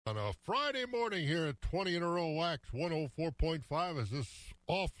On a Friday morning here at 20 in a row Wax 104.5 as this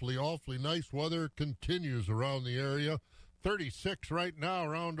awfully nice weather continues around the area. 36 right now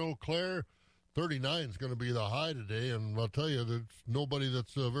around Eau Claire. 39 is going to be the high today, and I'll tell you, there's nobody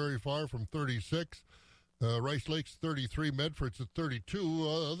that's very far from 36. Rice Lake's 33, Medford's at 32.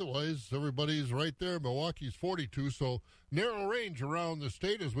 Otherwise, everybody's right there. Milwaukee's 42, so narrow range around the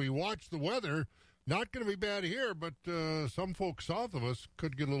state as we watch the weather. Not going to be bad here, but some folks south of us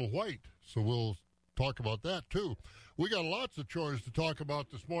could get a little white, so we'll talk about that, too. We got lots of chores to talk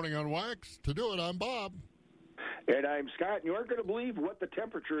about this morning on Wax. To do it, I'm Bob. And I'm Scott, and you aren't going to believe what the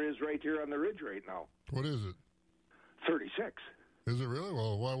temperature is right here on the ridge right now. What is it? 36. Is it really?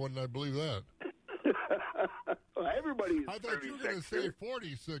 Well, why wouldn't I believe that? Well, everybody's I thought you were going to say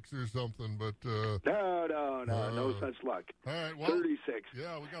 46 or something, but... No such luck. All right, well... 36.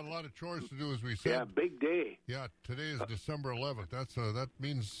 Yeah, we got a lot of chores to do, as we said. Yeah, big day. Yeah, today is December 11th. That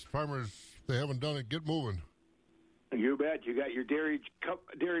means farmers, if they haven't done it, get moving. You bet. You got your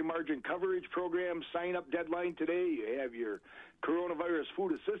dairy margin coverage program sign-up deadline today. You have your coronavirus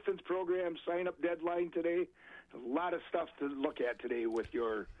food assistance program sign-up deadline today. A lot of stuff to look at today with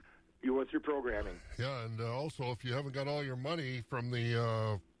your programming. Yeah, and also, if you haven't got all your money from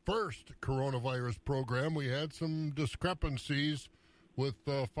the first coronavirus program, we had some discrepancies with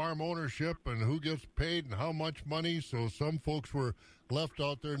farm ownership and who gets paid and how much money. So some folks were left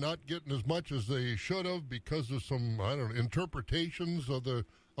out there not getting as much as they should have because of some, interpretations of the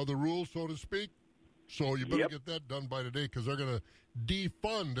rules, so to speak. So you better get that done by today because they're going to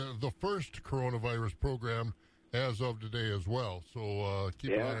defund the first coronavirus program as of today as well. So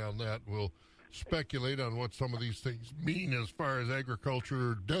keep an eye on that. We'll speculate on what some of these things mean as far as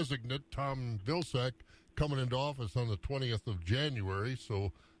agriculture designate Tom Vilsack coming into office on the 20th of January.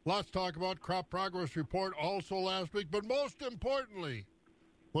 So lots to talk about. Crop progress report also last week. But most importantly,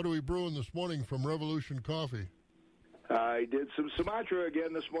 what are we brewing this morning from Revolution Coffee? I did some Sumatra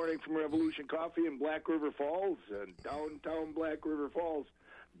again this morning from Revolution Coffee in Black River Falls, and downtown Black River Falls.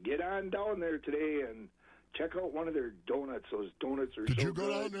 Get on down there today and check out one of their donuts. Those donuts are so good. Did you go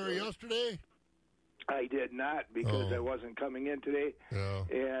down there yesterday? I did not because I wasn't coming in today. Yeah.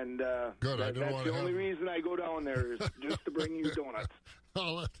 And good. That's the only reason I go down there is just to bring you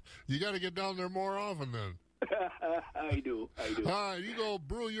donuts. You got to get down there more often then. I do. All right, you go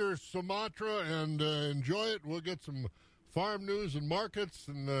brew your Sumatra and enjoy it. We'll get some farm news and markets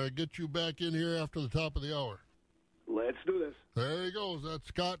and get you back in here after the top of the hour. Let's do this. There he goes. That's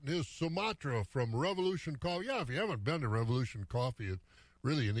Scott and his Sumatra from Revolution Coffee. Yeah, if you haven't been to Revolution Coffee, it's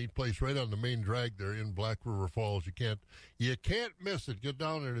really a neat place right on the main drag there in Black River Falls. You can't miss it. Get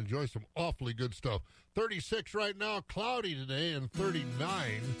down there and enjoy some awfully good stuff. 36 right now, cloudy today, and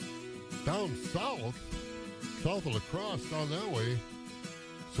 39 down south of La Crosse, down that way.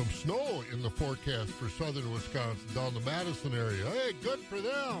 Some snow in the forecast for southern Wisconsin, down the Madison area. Hey, good for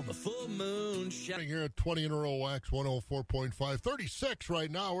them. A full moon shining here at 20 in a row, Wax 104.5. 36 right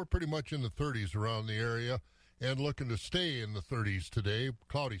now. We're pretty much in the 30s around the area and looking to stay in the 30s today.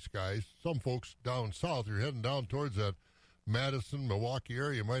 Cloudy skies. Some folks down south, you're heading down towards that Madison, Milwaukee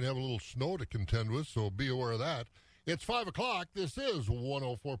area, might have a little snow to contend with, so be aware of that. It's 5 o'clock. This is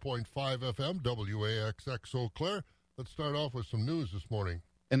 104.5 FM, WAXX Eau Claire. Let's start off with some news this morning.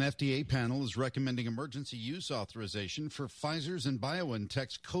 An FDA panel is recommending emergency use authorization for Pfizer's and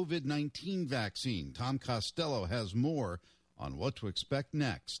BioNTech's COVID-19 vaccine. Tom Costello has more on what to expect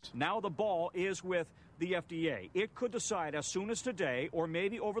next. Now the ball is with the FDA. It could decide as soon as today or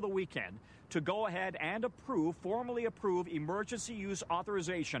maybe over the weekend to go ahead and formally approve emergency use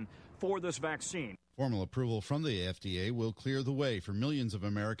authorization for this vaccine. Formal approval from the FDA will clear the way for millions of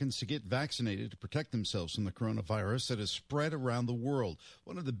Americans to get vaccinated to protect themselves from the coronavirus that has spread around the world.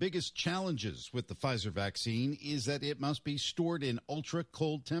 One of the biggest challenges with the Pfizer vaccine is that it must be stored in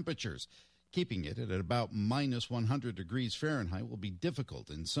ultra-cold temperatures. Keeping it at about minus 100 degrees Fahrenheit will be difficult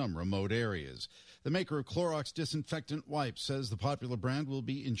in some remote areas. The maker of Clorox disinfectant wipes says the popular brand will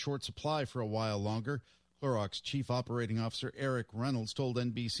be in short supply for a while longer. Clorox Chief Operating Officer Eric Reynolds told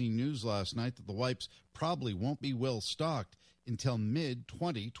NBC News last night that the wipes probably won't be well stocked until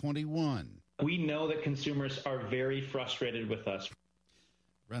mid-2021. We know that consumers are very frustrated with us.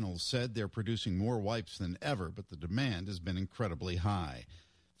 Reynolds said they're producing more wipes than ever, but the demand has been incredibly high.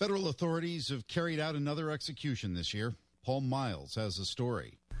 Federal authorities have carried out another execution this year. Paul Miles has the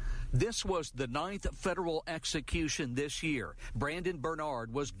story. This was the 9th federal execution this year. Brandon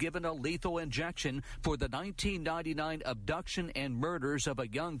Bernard was given a lethal injection for the 1999 abduction and murders of a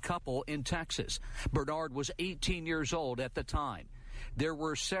young couple in Texas. Bernard was 18 years old at the time. there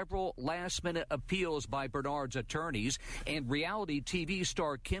were several last-minute appeals by Bernard's attorneys, and reality TV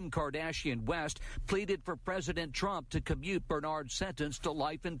star Kim Kardashian West pleaded for President Trump to commute Bernard's sentence to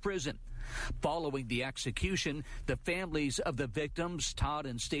life in prison. Following the execution, the families of the victims, Todd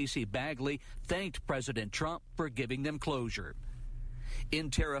and Stacey Bagley, thanked President Trump for giving them closure.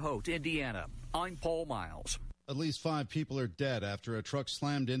 In Terre Haute, Indiana, I'm Paul Miles. At least 5 people are dead after a truck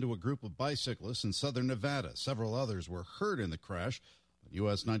slammed into a group of bicyclists in southern Nevada. Several others were hurt in the crash on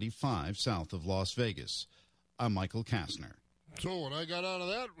US 95 south of Las Vegas. I'm Michael Kastner. So when I got out of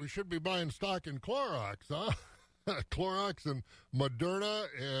that, we should be buying stock in Clorox, huh? Clorox and Moderna.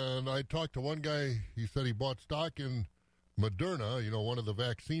 And I talked to one guy, he said he bought stock in Moderna, one of the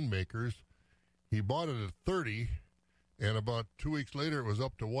vaccine makers. He bought it at 30, and about 2 weeks later it was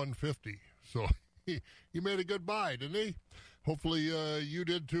up to 150. So he made a good buy, didn't he? Hopefully you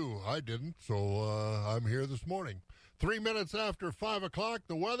did too. I didn't, so I'm here this morning. 3 minutes after 5 o'clock,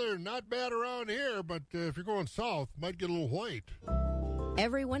 the weather not bad around here, but if you're going south, might get a little white.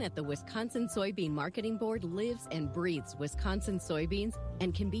 Everyone at the Wisconsin Soybean Marketing Board lives and breathes Wisconsin soybeans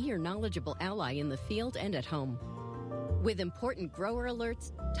and can be your knowledgeable ally in the field and at home. With important grower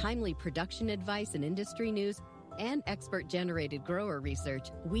alerts, timely production advice and industry news, and expert-generated grower research,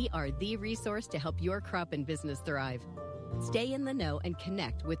 we are the resource to help your crop and business thrive. Stay in the know and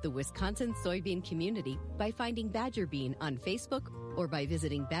connect with the Wisconsin soybean community by finding Badger Bean on Facebook or by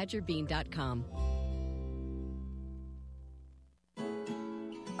visiting badgerbean.com.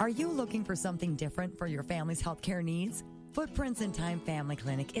 Are you looking for something different for your family's healthcare needs? Footprints in Time Family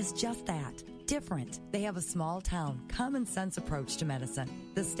Clinic is just that, different. They have a small-town, common-sense approach to medicine.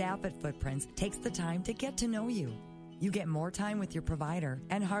 The staff at Footprints takes the time to get to know you. You get more time with your provider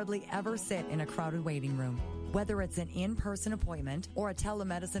and hardly ever sit in a crowded waiting room. Whether it's an in-person appointment or a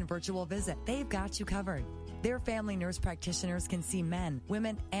telemedicine virtual visit, they've got you covered. Their family nurse practitioners can see men,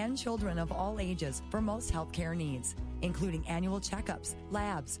 women, and children of all ages for most healthcare needs, including annual checkups,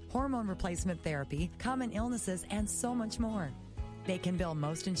 labs, hormone replacement therapy, common illnesses, and so much more. They can bill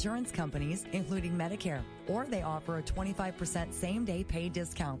most insurance companies, including Medicare, or they offer a 25% same-day pay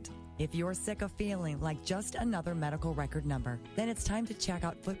discount. If you're sick of feeling like just another medical record number, then it's time to check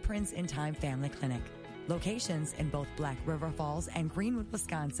out Footprints in Time Family Clinic. Locations in both Black River Falls and Greenwood,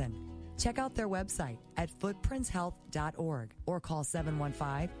 Wisconsin. Check out their website at footprintshealth.org or call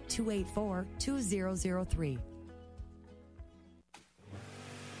 715-284-2003.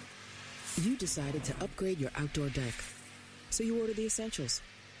 You decided to upgrade your outdoor deck. So you ordered the essentials: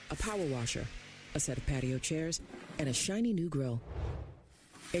 a power washer, a set of patio chairs, and a shiny new grill.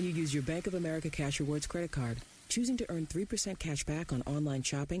 And you use your Bank of America Cash Rewards credit card, choosing to earn 3% cash back on online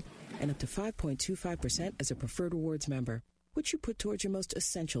shopping and up to 5.25% as a preferred rewards member, which you put towards your most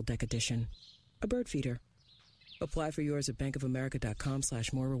essential deck addition, a bird feeder. Apply for yours at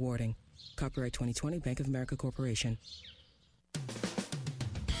bankofamerica.com/more rewarding. Copyright 2020, Bank of America Corporation.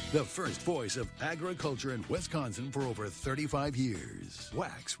 The first voice of agriculture in Wisconsin for over 35 years.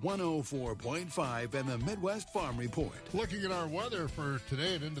 Wax 104.5 and the Midwest Farm Report. Looking at our weather for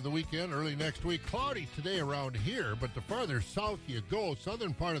today and into the weekend, early next week, cloudy today around here, but the farther south you go,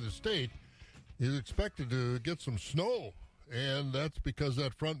 southern part of the state is expected to get some snow. And that's because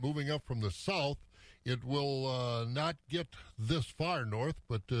that front moving up from the south, it will not get this far north,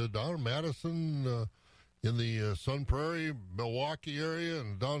 but down in Madison, in the Sun Prairie, Milwaukee area,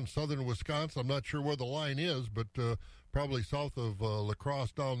 and down southern Wisconsin. I'm not sure where the line is, but probably south of La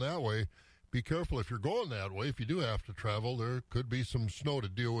Crosse down that way. Be careful if you're going that way. If you do have to travel, there could be some snow to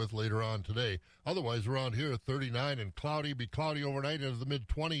deal with later on today. Otherwise, around here, 39 and cloudy. Be cloudy overnight into the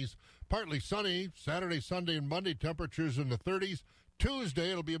mid-20s. Partly sunny. Saturday, Sunday, and Monday, temperatures in the 30s.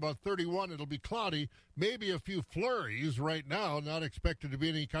 Tuesday, it'll be about 31. It'll be cloudy. Maybe a few flurries right now. Not expected to be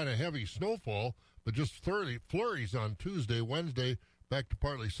any kind of heavy snowfall, but just flurries on Tuesday. Wednesday, back to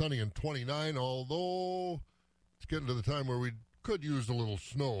partly sunny and 29, although it's getting to the time where we could use a little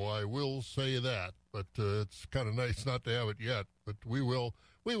snow. I will say that, but it's kind of nice not to have it yet, but we will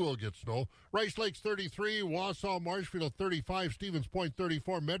get snow. Rice Lake's 33, Wausau, Marshfield 35, Stevens Point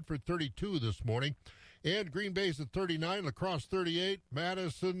 34, Medford 32 this morning, and Green Bay's at 39, La Crosse 38,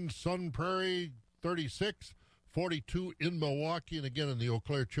 Madison, Sun Prairie 36, 42 in Milwaukee, and again in the Eau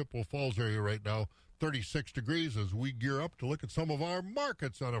Claire, Chippewa Falls area right now, 36 degrees as we gear up to look at some of our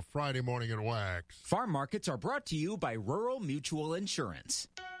markets on a Friday morning at Wax. Farm markets are brought to you by Rural Mutual Insurance.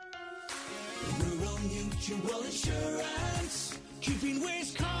 Rural Mutual Insurance. keeping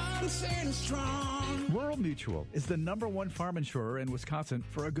Wisconsin strong. Rural Mutual is the #1 farm insurer in Wisconsin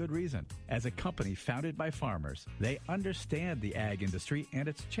for a good reason. As a company founded by farmers, they understand the ag industry and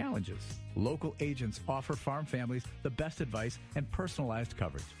its challenges. Local agents offer farm families the best advice and personalized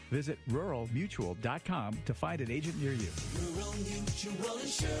coverage. Visit ruralmutual.com to find an agent near you. Rural Mutual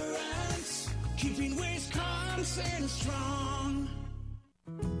Insurance, keeping Wisconsin strong.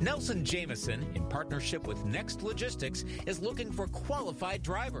 Nelson Jameson, in partnership with Next Logistics, is looking for qualified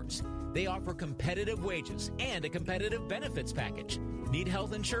drivers. They offer competitive wages and a competitive benefits package. Need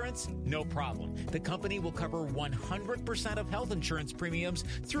health insurance? No problem. The company will cover 100% of health insurance premiums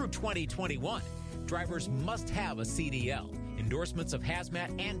through 2021. Drivers must have a CDL. Endorsements of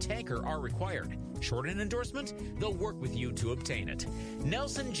hazmat and tanker are required. Short an endorsement? They'll work with you to obtain it.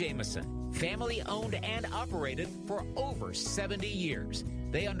 Nelson Jameson, family owned and operated for over 70 years.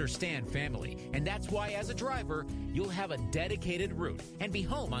 They understand family, and that's why as a driver, you'll have a dedicated route and be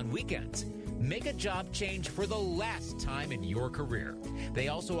home on weekends. Make a job change for the last time in your career. They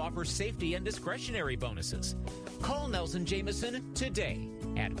also offer safety and discretionary bonuses. Call Nelson Jameson today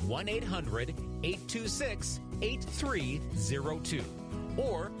at 1-800-826-8302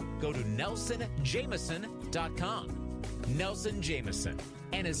 or go to nelsonjameson.com. Nelson Jameson,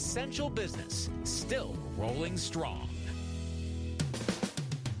 an essential business, still rolling strong.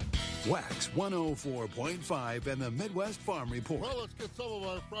 Wax 104.5 and the Midwest Farm Report. Well, let's get some of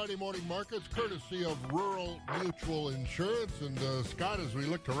our Friday morning markets courtesy of Rural Mutual Insurance. And Scott, as we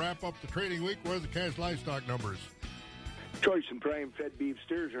look to wrap up the trading week, where are the cash livestock numbers? Choice and prime fed beef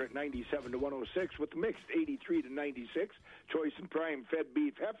steers are at 97 to 106 with the mixed 83 to 96. Choice and prime fed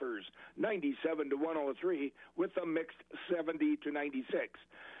beef heifers 97 to 103 with the mixed 70 to 96.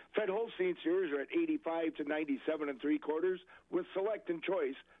 Fed Holstein steers are at 85 to 97 3/4 with select and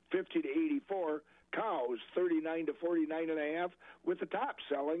choice 50 to 84. Cows 39 to 49.5 with the top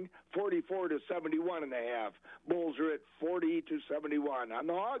selling 44 to 71.5. Bulls are at 40 to 71. On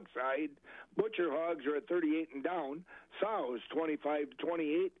the hog side, butcher hogs are at 38 and down. Sows 25 to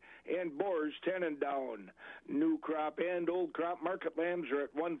 28 and boars 10 and down. New crop and old crop market lambs are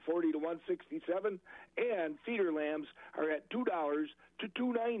at 140 to 167 and feeder lambs are at $2 to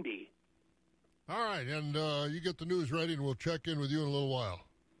 $2.90. All right, and you get the news ready, and we'll check in with you in a little while.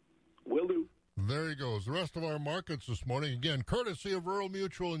 Will do. There he goes. The rest of our markets this morning, again, courtesy of Rural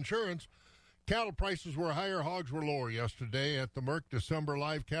Mutual Insurance. Cattle prices were higher, hogs were lower yesterday at the Merc. December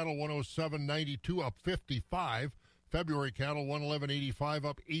live cattle 107.92 up 55. February cattle 111.85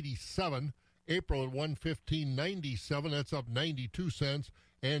 up 87. April at 115.97, that's up 92 cents.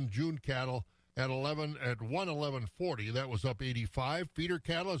 And June cattle at 111.40, that was up 85. Feeder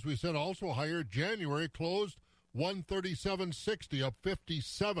cattle, as we said, also higher. January closed 137.60 up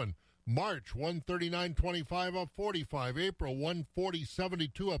 57. March 139.25 up 45. April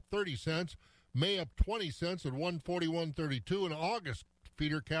 140.72 up 30 cents. May up 20 cents at 141.32. And August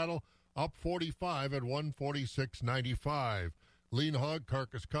feeder cattle up 45 at 146.95. Lean hog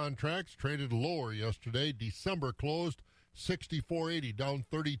carcass contracts traded lower yesterday. December closed 64.80 down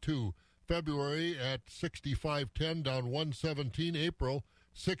 32. February at 65.10 down 117. April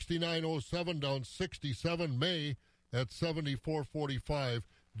 69.07 down 67. May at 74.45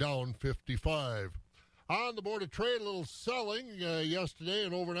 down 55. On the Board of Trade, a little selling yesterday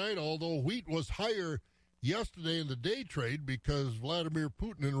and overnight, although wheat was higher yesterday in the day trade because Vladimir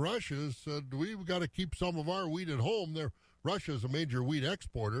Putin in Russia said we've got to keep some of our wheat at home. Russia is a major wheat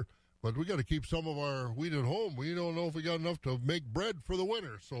exporter, but we got to keep some of our wheat at home. We don't know if we got enough to make bread for the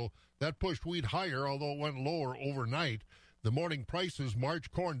winter. So that pushed wheat higher, although it went lower overnight. The morning prices,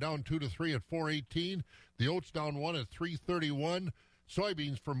 March corn down 2 to 3 at 4.18. The oats down 1 at 3.31.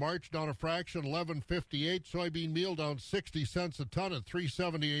 Soybeans for March down a fraction, 11.58. Soybean meal down 60 cents a ton at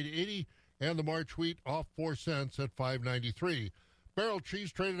 378.80. And the March wheat off 4 cents at 5.93. Barrel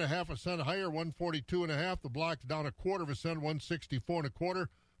cheese traded a half a cent higher, 142.5. The block's down a quarter of a cent, 164.25.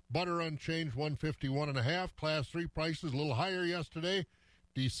 Butter unchanged, 151.5. Class 3 prices a little higher yesterday.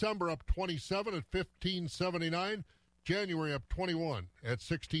 December up 27 at 15.79. January up 21 at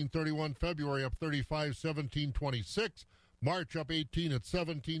 16.31. February up 35, 17.26. March up 18 at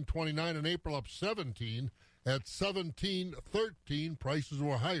 17.29. And April up 17 at 17.13. Prices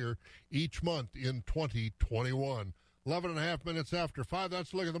were higher each month in 2021. 11 and a half minutes after 5.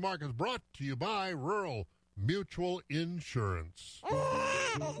 That's a look at the markets brought to you by Rural Mutual Insurance.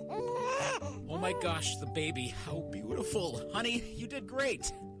 Oh my gosh, the baby. How beautiful. Honey, you did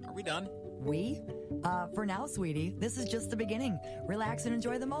great. Are we done? We? For now, sweetie, this is just the beginning. Relax and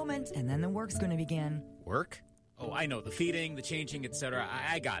enjoy the moment, and then the work's going to begin. Work? Oh, I know. The feeding, the changing, etc.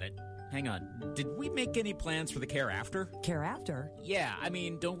 I got it. hang on. Did we make any plans for the care after? Care after? Yeah, I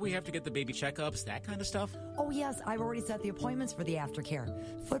mean, don't we have to get the baby checkups, that kind of stuff? Oh, yes, I've already set the appointments for the aftercare.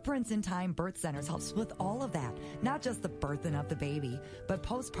 Footprints in Time Birth Centers helps with all of that. Not just the birthing of the baby, but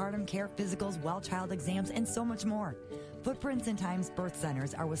postpartum care, physicals, well child exams, and so much more. Footprints in Time's Birth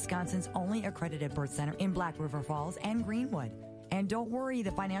Centers are Wisconsin's only accredited birth center in Black River Falls and Greenwood. And don't worry,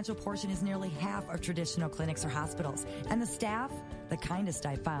 the financial portion is nearly half of traditional clinics or hospitals. And the staff, the kindest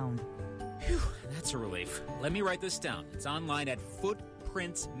I found. Whew, that's a relief. Let me write this down. It's online at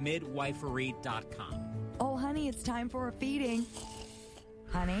footprintsmidwifery.com. Oh, honey, it's time for a feeding.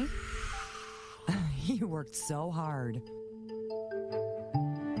 Honey? You worked so hard.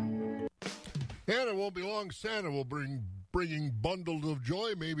 And it won't be long. Santa will bringing bundles of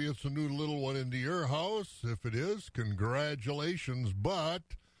joy. Maybe it's a new little one into your house. If it is, congratulations. But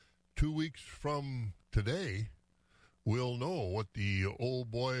 2 weeks from today, we'll know what the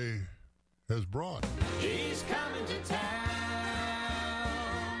old boy has brought. He's coming to town.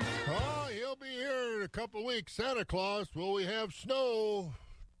 Oh, he'll be here in a couple of weeks. Santa Claus, will we have snow?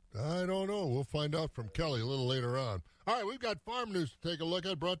 I don't know. We'll find out from Kelly a little later on. All right, we've got farm news to take a look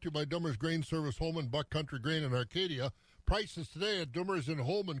at, brought to you by Dummer's Grain Service, Holman, Buck Country Grain in Arcadia. Prices today at Dummer's in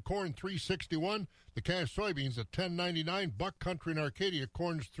Holman, corn $3.61, the cash soybeans at $10.99, Buck Country in Arcadia,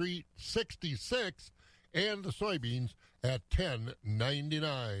 corn's $3.66, and the soybeans at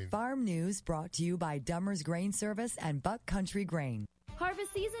 $10.99. Farm news brought to you by Dummer's Grain Service and Buck Country Grain.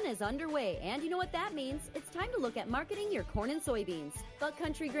 Harvest season is underway, and you know what that means. It's time to look at marketing your corn and soybeans. Buck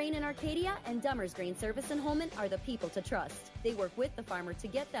Country Grain in Arcadia and Dummer's Grain Service in Holman are the people to trust. They work with the farmer to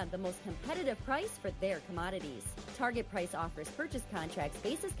get them the most competitive price for their commodities. Target Price offers purchase contracts,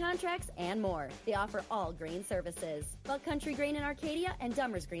 basis contracts, and more. They offer all grain services. Buck Country Grain in Arcadia and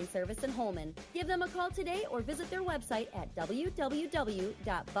Dummer's Grain Service in Holman. Give them a call today or visit their website at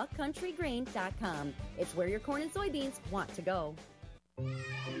www.buckcountrygrain.com. It's where your corn and soybeans want to go.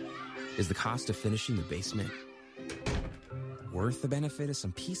 Is the cost of finishing the basement worth the benefit of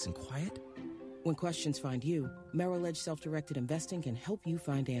some peace and quiet? When questions find you, Merrill Edge Self-Directed Investing can help you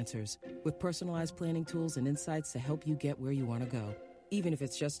find answers with personalized planning tools and insights to help you get where you want to go, even if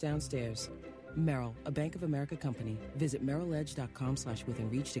it's just downstairs. Merrill, a Bank of America company. Visit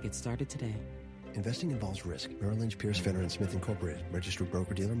merrilledge.com/withinreach to get started today. Investing involves risk. Merrill Lynch, Pierce, Fenner & Smith Incorporated. Registered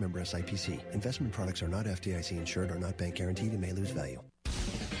broker-dealer, member SIPC. Investment products are not FDIC insured, are not bank guaranteed, and may lose value.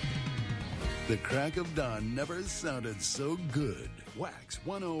 The crack of dawn never sounded so good. Wax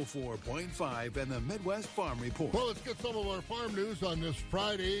 104.5 and the Midwest Farm Report. Well, let's get some of our farm news on this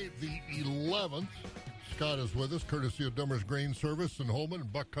Friday, the 11th. Scott is with us, courtesy of Dummer's Grain Service in Holman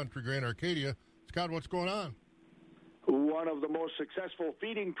and Buck Country Grain Arcadia. Scott, what's going on? One of the most successful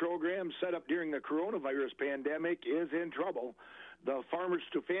feeding programs set up during the coronavirus pandemic is in trouble. The Farmers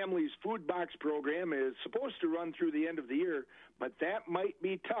to Families Food Box program is supposed to run through the end of the year, but that might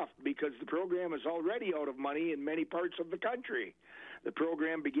be tough because the program is already out of money in many parts of the country. The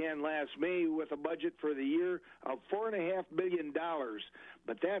program began last May with a budget for the year of $4.5 billion,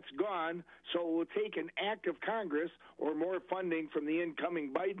 but that's gone, so it will take an act of Congress or more funding from the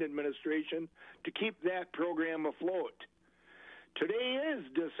incoming Biden administration to keep that program afloat. Today is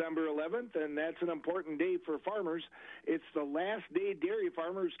December 11th, and that's an important day for farmers. It's the last day dairy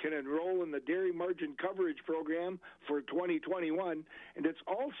farmers can enroll in the Dairy Margin Coverage Program for 2021, and it's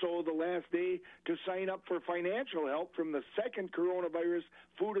also the last day to sign up for financial help from the second coronavirus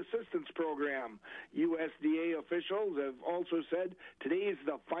food assistance program. USDA officials have also said today is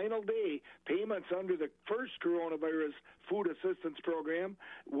the final day payments under the first coronavirus food assistance program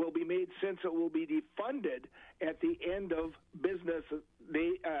will be made, since it will be defunded at the end of business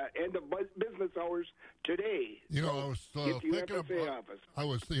hours today. You know, I was thinking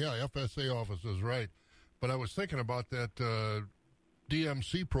about FSA office is right, but I was thinking about that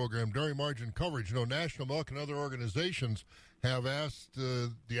DMC program, Dairy Margin Coverage. You know, National Milk and other organizations have asked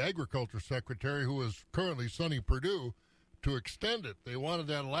the Agriculture Secretary, who is currently Sonny Perdue, to extend it. They wanted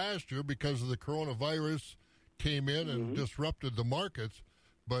that last year because of the coronavirus came in and disrupted the markets,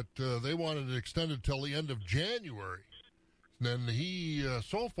 but they wanted it extended till the end of January. And he,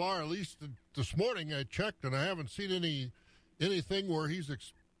 so far, at least this morning, I checked, and I haven't seen anything where he's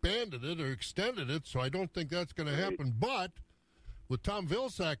expanded it or extended it, so I don't think that's going to happen. But with Tom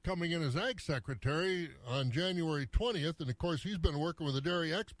Vilsack coming in as Ag Secretary on January 20th, and, of course, he's been working with the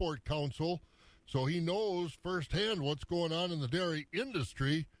Dairy Export Council, so he knows firsthand what's going on in the dairy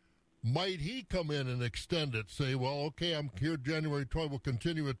industry. Might he come in and extend it, say, well, okay, I'm here January 12th, we'll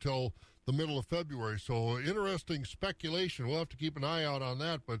continue it till the middle of February. So interesting speculation. We'll have to keep an eye out on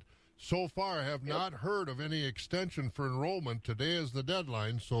that, but so far I have not heard of any extension for enrollment. Today is the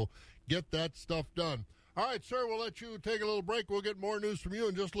deadline, so get that stuff done. All right, sir, we'll let you take a little break. We'll get more news from you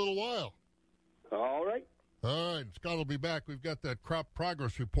in just a little while. All right. All right, Scott will be back. We've got that crop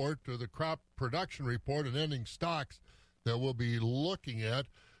progress report, or the crop production report and ending stocks that we'll be looking at.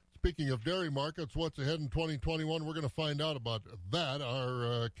 Speaking of dairy markets, what's ahead in 2021? We're going to find out about that.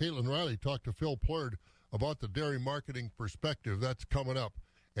 Our Caitlin Riley talked to Phil Plurd about the dairy marketing perspective. That's coming up.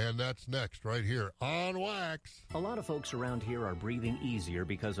 And that's next, right here on Wax. A lot of folks around here are breathing easier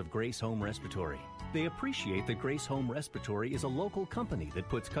because of Grace Home Respiratory. They appreciate that Grace Home Respiratory is a local company that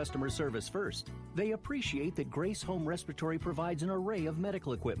puts customer service first. They appreciate that Grace Home Respiratory provides an array of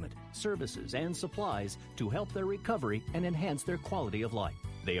medical equipment, services, and supplies to help their recovery and enhance their quality of life.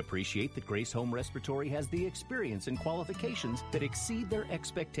 They appreciate that Grace Home Respiratory has the experience and qualifications that exceed their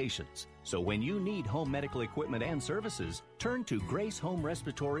expectations. So when you need home medical equipment and services, turn to Grace Home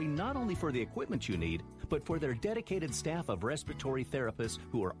Respiratory not only for the equipment you need, but for their dedicated staff of respiratory therapists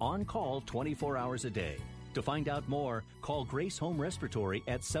who are on call 24 hours a day. To find out more, call Grace Home Respiratory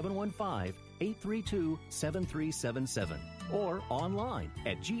at 715-832-7377 or online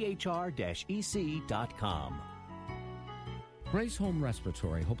at ghr-ec.com. Grace Home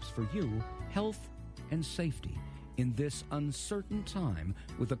Respiratory hopes for you health and safety in this uncertain time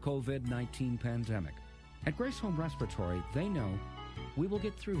with the COVID-19 pandemic. At Grace Home Respiratory, they know we will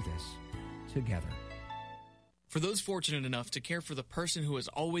get through this together. For those fortunate enough to care for the person who has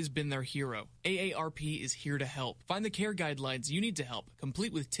always been their hero, AARP is here to help. Find the care guidelines you need to help,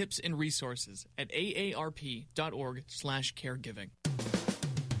 complete with tips and resources at aarp.org/caregiving.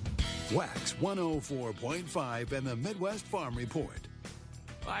 Wax 104.5 and the Midwest Farm Report.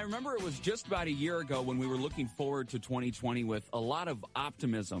 I remember it was just about a year ago when we were looking forward to 2020 with a lot of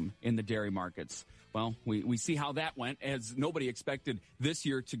optimism in the dairy markets. Well, we see how that went, as nobody expected this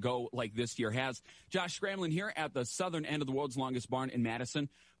year to go like this year has. Josh Scramlin here at the southern end of the world's longest barn in Madison.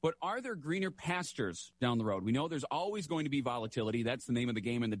 But are there greener pastures down the road? We know there's always going to be volatility. That's the name of the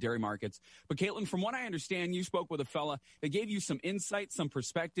game in the dairy markets. But, Caitlin, from what I understand, you spoke with a fella that gave you some insight, some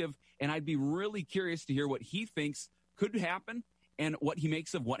perspective, and I'd be really curious to hear what he thinks could happen and what he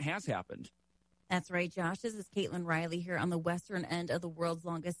makes of what has happened. That's right, Josh. This is Caitlin Riley here on the western end of the world's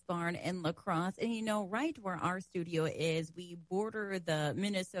longest barn in La Crosse. And, you know, right where our studio is, we border the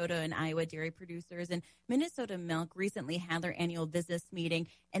Minnesota and Iowa dairy producers. And Minnesota Milk recently had their annual business meeting,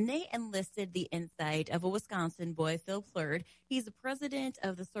 and they enlisted the insight of a Wisconsin boy, Phil Plurd. He's the president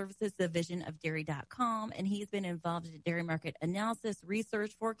of the services division of Dairy.com, and he's been involved in dairy market analysis,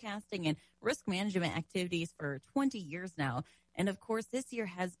 research, forecasting, and risk management activities for 20 years now. And, of course, this year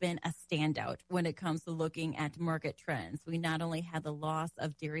has been a standout when it comes to looking at market trends. We not only had the loss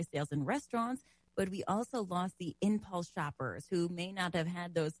of dairy sales in restaurants, but we also lost the impulse shoppers who may not have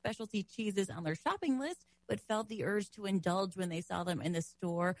had those specialty cheeses on their shopping list, but felt the urge to indulge when they saw them in the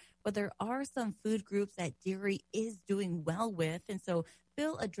store. But there are some food groups that dairy is doing well with. And so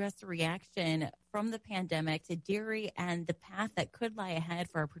Phil addressed the reaction from the pandemic to dairy and the path that could lie ahead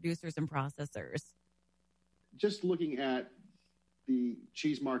for our producers and processors. Just looking at the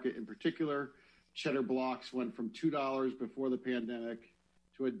cheese market in particular, cheddar blocks went from $2 before the pandemic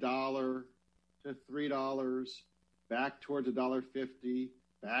to $1 to $3, back towards $1.50,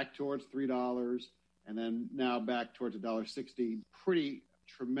 back towards $3, and then now back towards $1.60. Pretty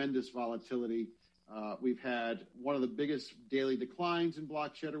tremendous volatility. We've had one of the biggest daily declines in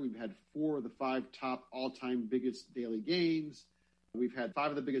block cheddar. We've had 4 of the 5 top all-time biggest daily gains. We've had 5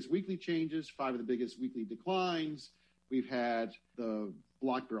 of the biggest weekly changes, 5 of the biggest weekly declines. We've had the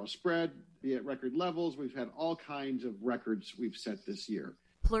block barrel spread be at record levels. We've had all kinds of records we've set this year.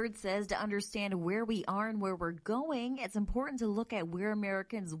 Plurd says to understand where we are and where we're going, it's important to look at where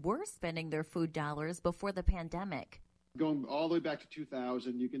Americans were spending their food dollars before the pandemic. Going all the way back to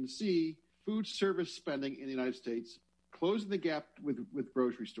 2000, you can see food service spending in the United States closing the gap with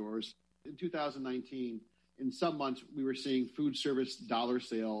grocery stores. In 2019, in some months, we were seeing food service dollar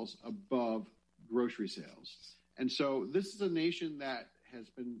sales above grocery sales. And so this is a nation that has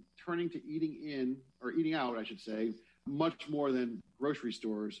been turning to eating out, I should say, much more than grocery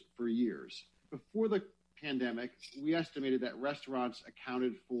stores for years. Before the pandemic, we estimated that restaurants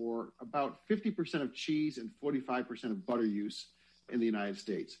accounted for about 50% of cheese and 45% of butter use in the United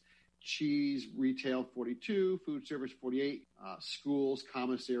States. Cheese retail 42, food service 48, schools,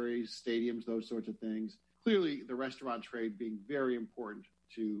 commissaries, stadiums, those sorts of things. Clearly, the restaurant trade being very important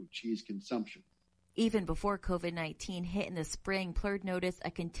to cheese consumption. Even before COVID-19 hit in the spring, Plurd noticed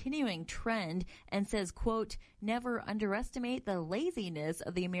a continuing trend and says, quote, never underestimate the laziness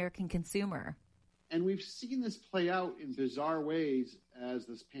of the American consumer. And we've seen this play out in bizarre ways as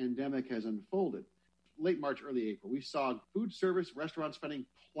this pandemic has unfolded. late March, early April. We saw food service, restaurant spending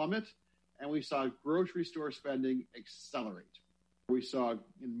plummet, and we saw grocery store spending accelerate. We saw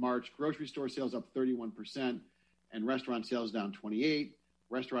in March grocery store sales up 31% and restaurant sales down 28%,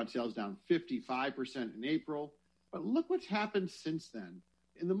 restaurant sales down 55% in April. But look what's happened since then.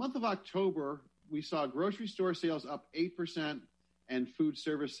 In the month of October, we saw grocery store sales up 8% and food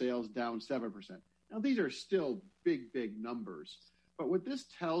service sales down 7%. Now, these are still big, big numbers. But what this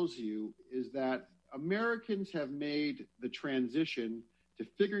tells you is that Americans have made the transition to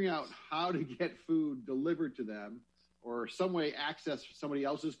figuring out how to get food delivered to them or some way access somebody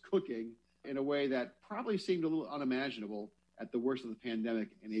else's cooking in a way that probably seemed a little unimaginable at the worst of the pandemic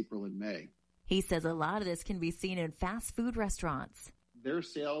in April and May. He says a lot of this can be seen in fast food restaurants. Their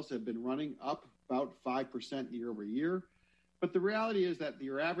sales have been running up about 5% year over year. But the reality is that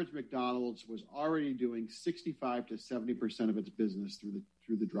your average McDonald's was already doing 65 to 70% of its business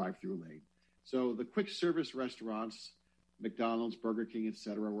through the drive-through lane. So the quick service restaurants, McDonald's, Burger King, et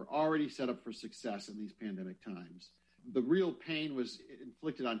cetera, were already set up for success in these pandemic times. The real pain was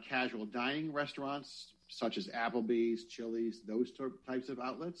inflicted on casual dining restaurants, such as Applebee's, Chili's, those types of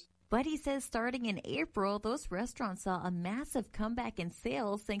outlets. But he says starting in April, those restaurants saw a massive comeback in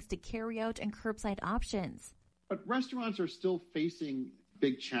sales thanks to carryout and curbside options. But restaurants are still facing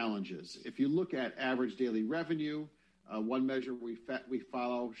big challenges. If you look at average daily revenue, one measure we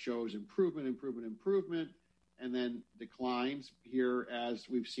follow shows improvement, and then declines here as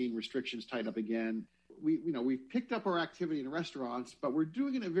we've seen restrictions tighten up again. We've picked up our activity in restaurants, but we're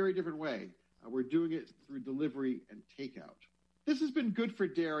doing it in a very different way. We're doing it through delivery and takeout. This has been good for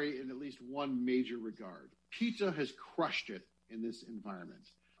dairy in at least one major regard. Pizza has crushed it in this environment.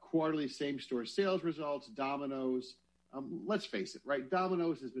 Quarterly same-store sales results, Domino's. Let's face it, right?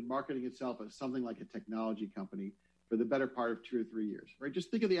 Domino's has been marketing itself as something like a technology company for the better part of 2 or 3 years, right?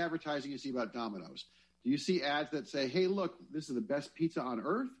 Just think of the advertising you see about Domino's. Do you see ads that say, hey, look, this is the best pizza on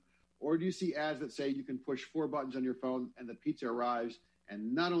earth? Or do you see ads that say you can push 4 buttons on your phone and the pizza arrives?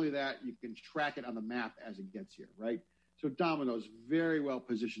 And not only that, you can track it on the map as it gets here, right? So Domino's very well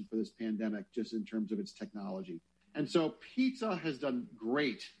positioned for this pandemic just in terms of its technology. And so pizza has done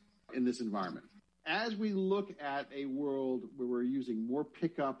great in this environment. As we look at a world where we're using more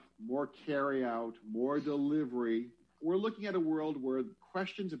pickup, more carryout, more delivery, we're looking at a world where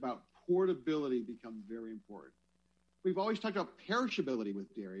questions about portability become very important. We've always talked about perishability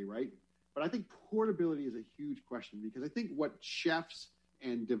with dairy, right? But I think portability is a huge question because I think what chefs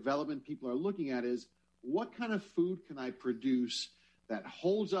and development people are looking at is what kind of food can I produce that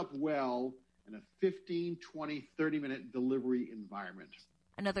holds up well in a 15, 20, 30-minute delivery environment.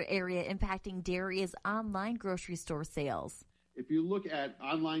 Another area impacting dairy is online grocery store sales. If you look at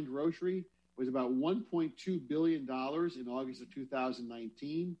online grocery, it was about $1.2 billion in August of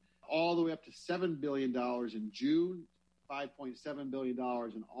 2019, all the way up to $7 billion in June, $5.7 billion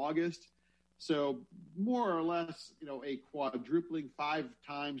in August. So more or less, a quadrupling 5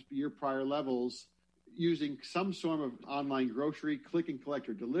 times year prior levels using some sort of online grocery, click and collect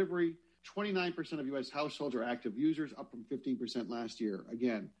or delivery. 29% of U.S. households are active users, up from 15% last year.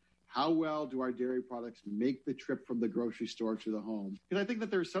 Again, how well do our dairy products make the trip from the grocery store to the home? Because I think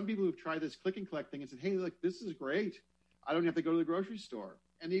that there are some people who've tried this click and collect thing and said, hey, look, this is great. I don't have to go to the grocery store.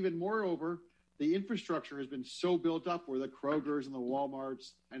 And even moreover, the infrastructure has been so built up where the Krogers and the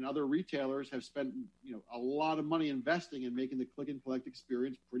Walmarts and other retailers have spent, a lot of money investing in making the click and collect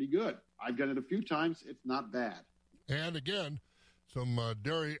experience pretty good. I've done it a few times. It's not bad. And again, some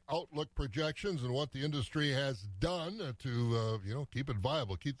dairy outlook projections and what the industry has done to, keep it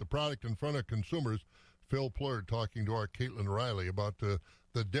viable, keep the product in front of consumers. Phil Plurd talking to our Caitlin Riley about the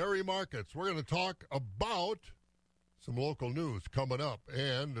dairy markets. We're going to talk about some local news coming up,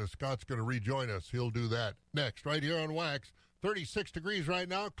 and Scott's going to rejoin us. He'll do that next, right here on Wax. 36 degrees right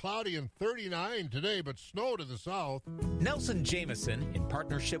now, cloudy and 39 today, but snow to the south. Nelson Jameson, in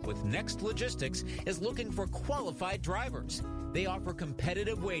partnership with Next Logistics, is looking for qualified drivers. They offer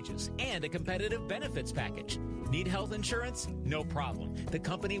competitive wages and a competitive benefits package. Need health insurance? No problem. The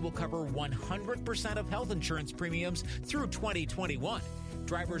company will cover 100% of health insurance premiums through 2021.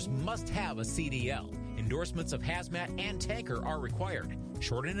 Drivers must have a CDL. Endorsements of hazmat and tanker are required.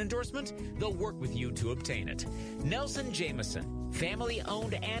 Short an endorsement? They'll work with you to obtain it. Nelson Jameson, family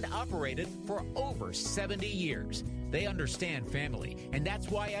owned and operated for over 70 years. They understand family, and that's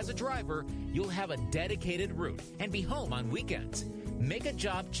why as a driver, you'll have a dedicated route and be home on weekends. Make a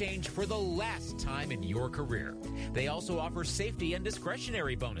job change for the last time in your career. They also offer safety and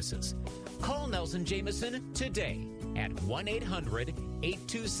discretionary bonuses. Call Nelson Jameson today at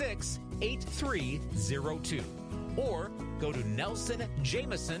 1-800-826-8302 or go to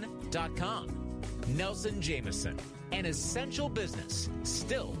nelsonjameson.com. Nelson Jameson, an essential business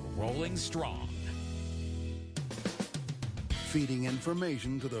still rolling strong. Feeding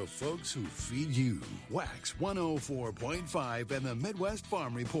information to the folks who feed you. Wax 104.5 and the Midwest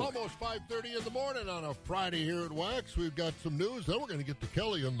Farm Report. Almost 5:30 in the morning on a Friday here at Wax. We've got some news. Then we're going to get to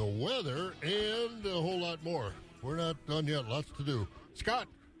Kelly and the weather and a whole lot more. We're not done yet. Lots to do. Scott,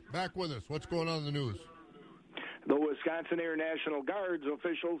 back with us. What's going on in the news? The Wisconsin Air National Guard's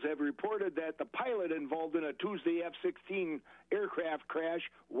officials have reported that the pilot involved in a Tuesday F-16 aircraft crash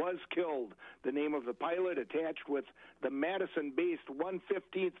was killed. The name of the pilot, attached with the Madison-based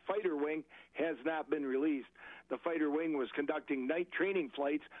 115th Fighter Wing, has not been released. The fighter wing was conducting night training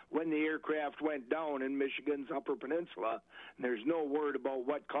flights when the aircraft went down in Michigan's Upper Peninsula. And there's no word about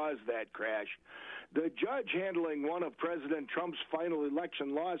what caused that crash. The judge handling one of President Trump's final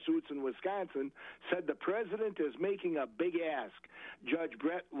election lawsuits in Wisconsin said the president is making a big ask. Judge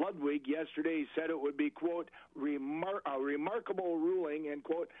Brett Ludwig yesterday said it would be, quote, a remarkable ruling, end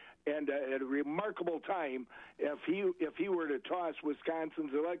quote, and at a remarkable time if he were to toss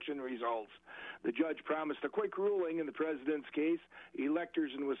Wisconsin's election results. The judge promised a quick ruling in the president's case.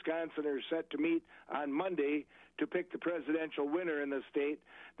 Electors in Wisconsin are set to meet on Monday to pick the presidential winner in the state.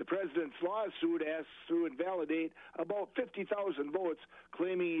 The president's lawsuit asks to invalidate about 50,000 votes,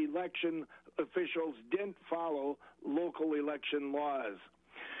 claiming election officials didn't follow local election laws.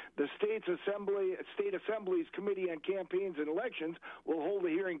 The State Assembly's Committee on Campaigns and Elections will hold a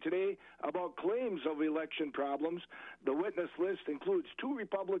hearing today about claims of election problems. The witness list includes 2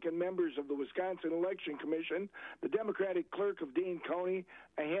 Republican members of the Wisconsin Election Commission, the Democratic clerk of Dane County,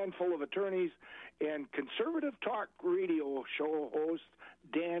 a handful of attorneys, and conservative talk radio show host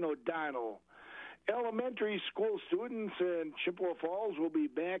Dan O'Donnell. Elementary school students in Chippewa Falls will be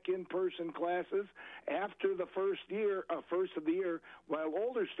back in-person classes after the first of the year, while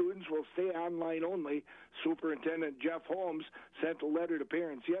older students will stay online only. Superintendent Jeff Holmes sent a letter to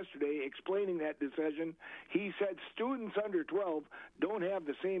parents yesterday explaining that decision. He said students under 12 don't have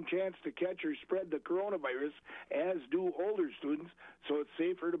the same chance to catch or spread the coronavirus as do older students, so it's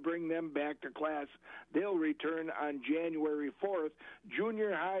safer to bring them back to class. They'll return on January 4th.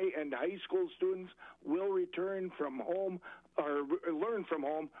 Junior high and high school students will return from home, or learn from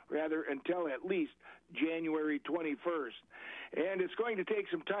home, rather, until at least January 21st. And it's going to take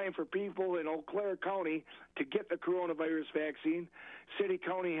some time for people in Eau Claire County to get the coronavirus vaccine. City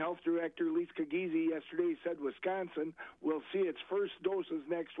County Health Director Lisa Kagese yesterday said Wisconsin will see its first doses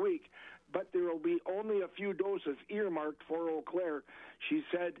next week, but there will be only a few doses earmarked for Eau Claire. She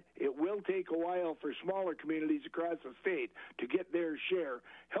said it will take a while for smaller communities across the state to get their share.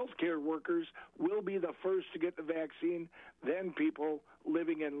 Healthcare workers will be the first to get the vaccine, then people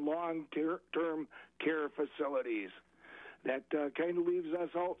living in long-term care facilities. That kind of leaves us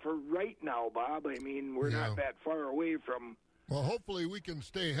out for right now, Bob. I mean, we're not that far away from... Well, hopefully we can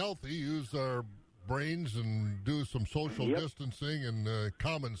stay healthy, use our brains, and do some social distancing and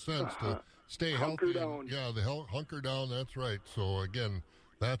common sense to stay healthy. Hunker down. Hunker down, that's right. So, again,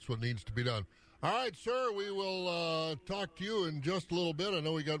 that's what needs to be done. All right, sir, we will talk to you in just a little bit. I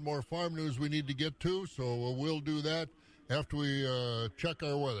know we got more farm news we need to get to, so we'll do that after we check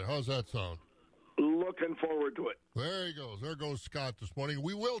our weather. How's that sound? Looking forward to it. There he goes. There goes Scott this morning.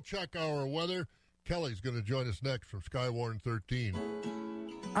 We will check our weather. Kelly's going to join us next from Skywarn 13.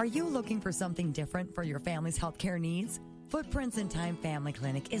 Are you looking for something different for your family's healthcare needs? Footprints in Time Family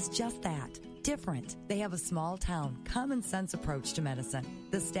Clinic is just that. Different. They have a small town, common sense approach to medicine.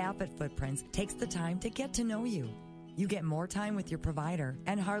 The staff at Footprints takes the time to get to know you. You get more time with your provider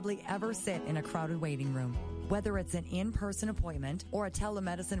and hardly ever sit in a crowded waiting room. Whether it's an in-person appointment or a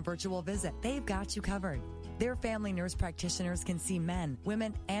telemedicine virtual visit, they've got you covered. Their family nurse practitioners can see men,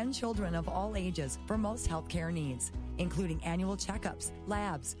 women, and children of all ages for most healthcare needs, including annual checkups,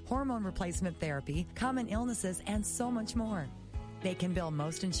 labs, hormone replacement therapy, common illnesses, and so much more. They can bill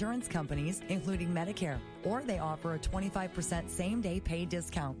most insurance companies, including Medicare, or they offer a 25% same-day pay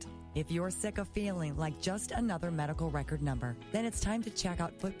discount. If you're sick of feeling like just another medical record number, then it's time to check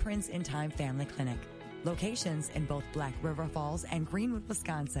out Footprints in Time Family Clinic. Locations in both Black River Falls and Greenwood,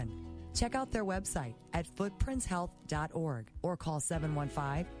 Wisconsin. Check out their website at footprintshealth.org or call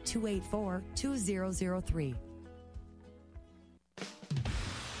 715-284-2003.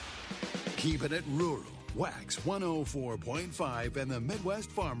 Keeping it rural. Wax 104.5 and the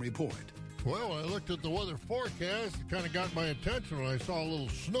Midwest Farm Report. Well, I looked at the weather forecast. It kind of got my attention when I saw a little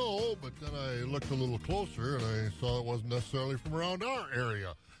snow, but then I looked a little closer and I saw it wasn't necessarily from around our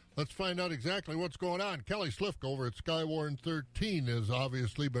area. Let's find out exactly what's going on. Kelly Slifka over at Skywarn 13 has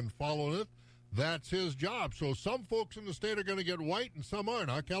obviously been following it. that's his job. So some folks in the state are going to get white and some aren't,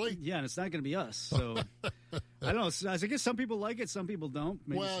 huh, Kelly? Yeah, and it's not going to be us. So I don't know. I guess some people like it, some people don't.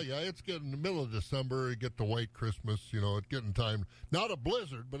 Maybe. Well, yeah, it's getting the middle of December. You get the white Christmas. It's getting time. Not a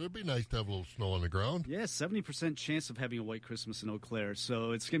blizzard, but it'd be nice to have a little snow on the ground. Yeah, 70% chance of having a white Christmas in Eau Claire.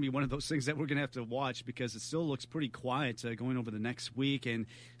 So it's going to be one of those things that we're going to have to watch because it still looks pretty quiet going over the next week and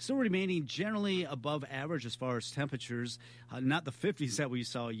still remaining generally above average as far as temperatures. Not the 50s that we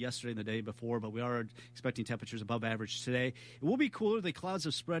saw yesterday and the day before, but we are expecting temperatures above average today. It will be cooler. The clouds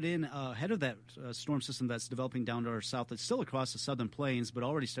have spread in ahead of that storm system that's developing down to our south. It's still across the southern plains, but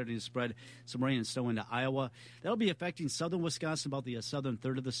already starting to spread some rain and snow into Iowa. That'll be affecting southern Wisconsin, about the southern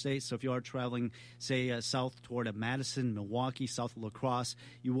third of the state. So if you are traveling, say, south toward Madison, Milwaukee, south of La Crosse,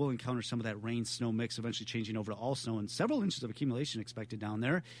 you will encounter some of that rain-snow mix, eventually changing over to all snow, and several inches of accumulation expected down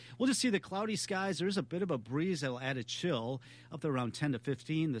there. We'll just see the cloudy skies. There's a bit of a breeze that will add a chill up to around 10 to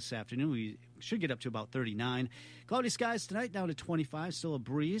 15 this afternoon. We should get up to about 39. Cloudy skies tonight, down to 25. Still a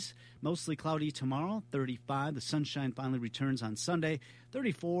breeze. Mostly cloudy tomorrow, 35. The sunshine finally returns on Sunday,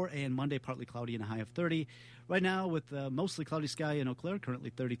 34. And Monday, partly cloudy and a high of 30. Right now, with mostly cloudy sky in Eau Claire, currently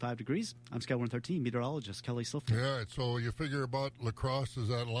 35 degrees. I'm Sky 113 meteorologist Kelly Silver. Yeah, so you figure about La Crosse is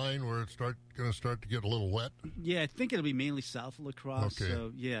that line where it's going to start to get a little wet? Yeah, I think it'll be mainly south of La Crosse. Okay.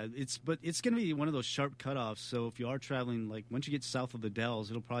 So, yeah, it's going to be one of those sharp cutoffs. So if you are traveling, like once you get south of the Dells,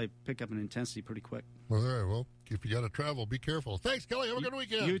 it'll probably pick up in intensity pretty quick. All right, well, if you got to travel, be careful. Thanks, Kelly. Have a good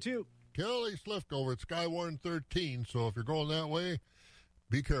weekend. You too. Kelly Slifka over at Skywarn 13. So if you're going that way,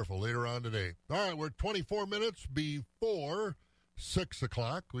 be careful later on today. All right, we're 24 minutes before 6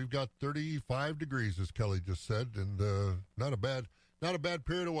 o'clock. We've got 35 degrees, as Kelly just said, and not a bad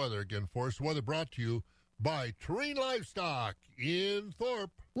period of weather again for us. Weather brought to you by Terrain Livestock in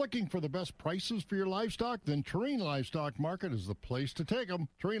Thorpe. Looking for the best prices for your livestock? Then Terrain Livestock Market is the place to take them.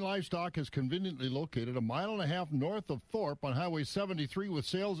 Terrain Livestock is conveniently located a mile and a half north of Thorpe on Highway 73 with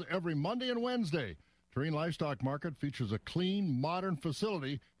sales every Monday and Wednesday. Terrain Livestock Market features a clean, modern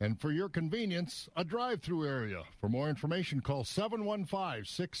facility, and for your convenience, a drive-through area. For more information, call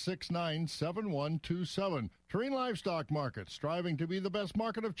 715-669-7127. Terrain Livestock Market, striving to be the best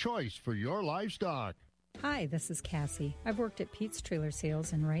market of choice for your livestock. Hi, this is Cassie. I've worked at Pete's Trailer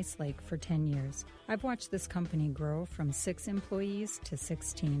Sales in Rice Lake for 10 years. I've watched this company grow from 6 employees to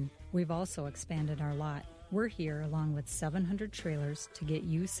 16. We've also expanded our lot. We're here along with 700 trailers to get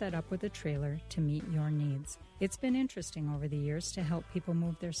you set up with a trailer to meet your needs. It's been interesting over the years to help people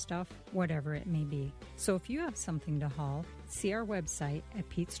move their stuff, whatever it may be. So if you have something to haul, see our website at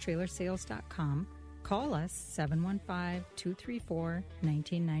petestrailersales.com. Call us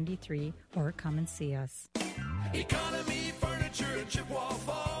 715-234-1993 or come and see us. Economy Furniture in Chippewa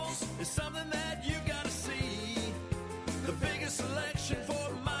Falls is something that you gotta see. The biggest selection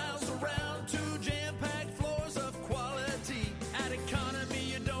for miles around, 2 jam-packed floors of quality. At Economy,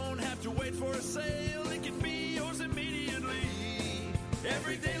 you don't have to wait for a sale. It can be yours immediately.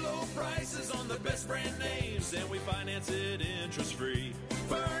 Everyday low prices on the best brand names, and we finance it interest-free.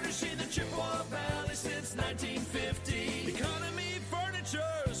 Furnishing the Chippewa Valley since 1950. Economy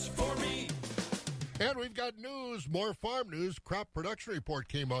Furniture's for me. And we've got news, more farm news. Crop production report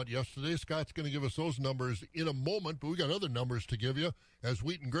came out yesterday. Scott's going to give us those numbers in a moment, but we got other numbers to give you as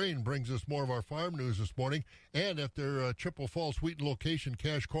Wheaton Grain brings us more of our farm news this morning. And at their Chippewa Falls Wheaton location,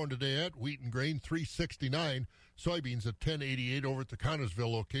 cash corn today at Wheaton Grain, $3.69. Soybeans at $10.88 over at the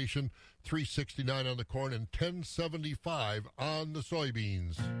Connersville location, $3.69 on the corn and $10.75 on the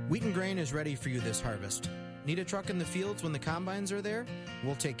soybeans. Wheaton Grain is ready for you this harvest. Need a truck in the fields when the combines are there?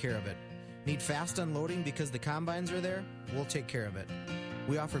 We'll take care of it. Need fast unloading because the combines are there? We'll take care of it.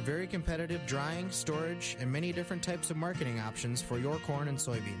 We offer very competitive drying, storage, and many different types of marketing options for your corn and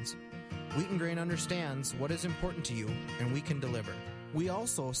soybeans. Wheaton Grain understands what is important to you, and we can deliver. We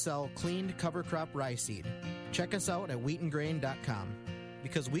also sell cleaned cover crop rye seed. Check us out at wheatongrain.com.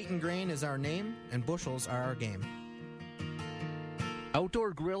 Because Wheaton Grain is our name and bushels are our game.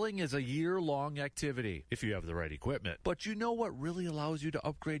 Outdoor grilling is a year-long activity if you have the right equipment. But you know what really allows you to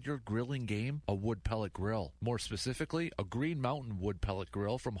upgrade your grilling game? A wood pellet grill. More specifically, a Green Mountain wood pellet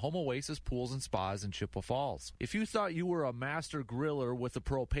grill from Home Oasis Pools and Spas in Chippewa Falls. If you thought you were a master griller with a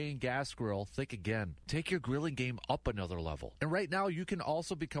propane gas grill, think again. Take your grilling game up another level. And right now, you can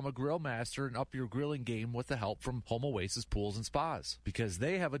also become a grill master and up your grilling game with the help from Home Oasis Pools and Spas. Because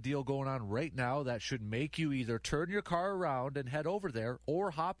they have a deal going on right now that should make you either turn your car around and head over there there or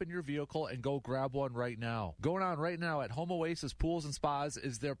hop in your vehicle and go grab one right now. Going on right now at Home Oasis Pools and Spas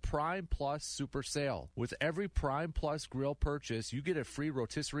is their Prime Plus Super Sale. With every Prime Plus grill purchase, you get a free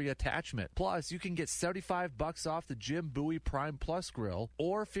rotisserie attachment. Plus, you can get $75 off the Jim Bowie Prime Plus grill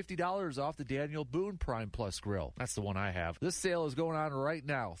or $50 off the Daniel Boone Prime Plus grill. That's the one I have. This sale is going on right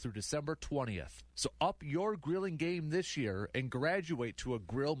now through December 20th. So up your grilling game this year and graduate to a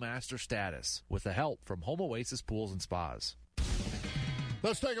Grill Master status with the help from Home Oasis Pools and Spas.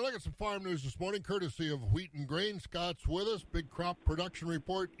 Let's take a look at some farm news this morning, courtesy of Wheat and Grain. Scott's with us. Big crop production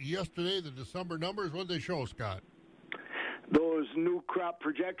report yesterday. The December numbers, what did they show, Scott? Those new crop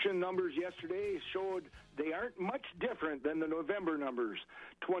projection numbers yesterday showed they aren't much different than the November numbers.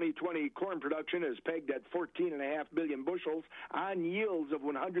 2020 corn production is pegged at 14.5 billion bushels on yields of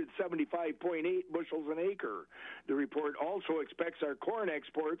 175.8 bushels an acre. The report also expects our corn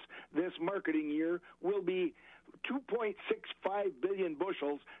exports this marketing year will be 2.65 billion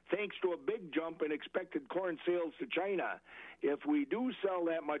bushels, thanks to a big jump in expected corn sales to China. If we do sell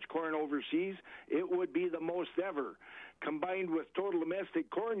that much corn overseas, it would be the most ever. Combined with total domestic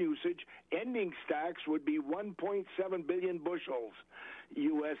corn usage, ending stocks would be 1.7 billion bushels.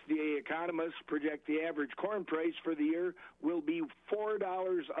 USDA economists project the average corn price for the year will be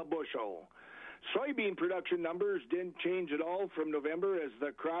 $4 a bushel. Soybean production numbers didn't change at all from November, as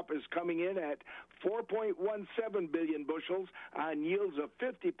the crop is coming in at 4.17 billion bushels on yields of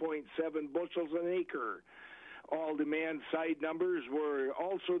 50.7 bushels an acre. All demand side numbers were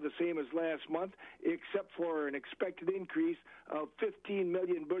also the same as last month, except for an expected increase of 15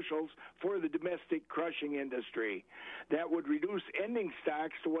 million bushels for the domestic crushing industry. That would reduce ending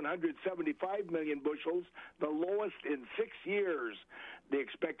stocks to 175 million bushels, the lowest in 6 years. The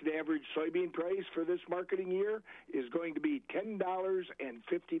expected average soybean price for this marketing year is going to be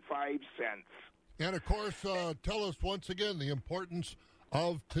 $10.55. And, of course, tell us once again the importance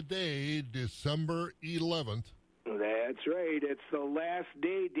of today, December 11th. That's right. It's the last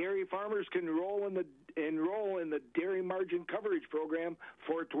day dairy farmers can enroll in the Dairy Margin Coverage Program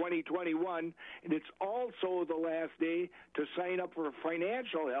for 2021, and it's also the last day to sign up for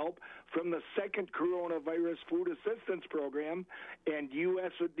financial help from the second Coronavirus Food Assistance Program. And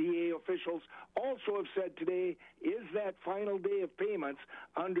USDA officials also have said today is that final day of payments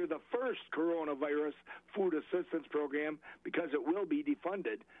under the first Coronavirus Food Assistance Program, because it will be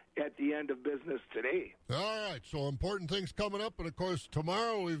defunded at the end of business today. All right, so important things coming up, and of course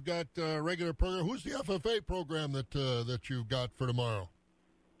tomorrow we've got regular program. Who's the FFA program that you've got for tomorrow?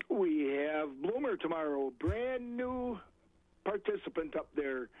 We have Bloomer tomorrow, brand new participant up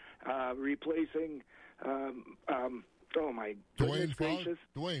there, replacing. Oh my goodness gracious,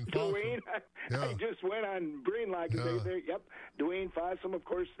 Dwayne. Yeah. I just went on brain lag. Yep, Dwayne Fossum, of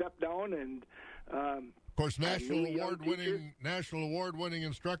course, stepped down, and of course, national award-winning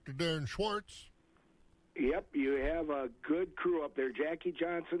instructor Darren Schwartz. Yep, you have a good crew up there. Jackie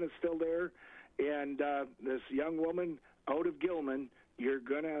Johnson is still there, and this young woman out of Gilman.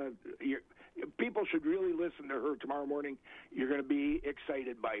 People should really listen to her tomorrow morning. You're going to be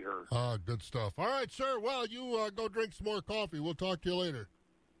excited by her. Ah, good stuff. All right, sir. Well, you go drink some more coffee. We'll talk to you later.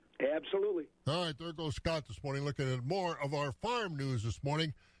 Absolutely. All right, there goes Scott this morning, looking at more of our farm news this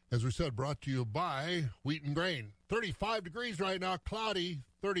morning. As we said, brought to you by Wheat and Grain. 35 degrees right now, cloudy,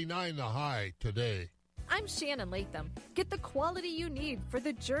 39 the high today. I'm Shannon Latham. Get the quality you need for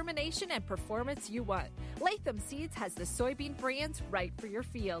the germination and performance you want. Latham Seeds has the soybean brands right for your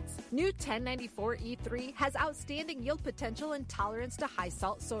fields. New 1094 E3 has outstanding yield potential and tolerance to high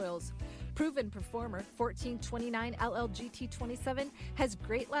salt soils. Proven Performer 1429 LLGT27 has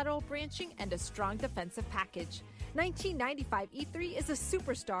great lateral branching and a strong defensive package. 1995 E3 is a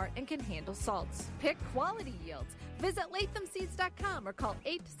superstar and can handle salts. Pick quality yields. Visit LathamSeeds.com or call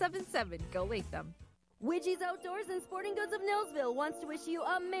 877-GO-LATHAM. Widgie's Outdoors and Sporting Goods of Nelsville wants to wish you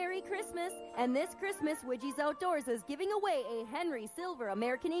a Merry Christmas. And this Christmas, Widgie's Outdoors is giving away a Henry Silver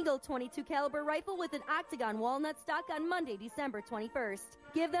American Eagle .22 caliber rifle with an Octagon walnut stock on Monday, December 21st.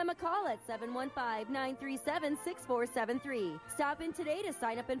 Give them a call at 715-937-6473. Stop in today to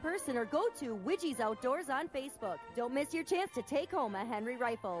sign up in person or go to Widgie's Outdoors on Facebook. Don't miss your chance to take home a Henry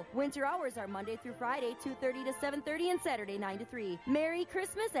rifle. Winter hours are Monday through Friday, 2:30 to 7:30 and Saturday, 9 to 3. Merry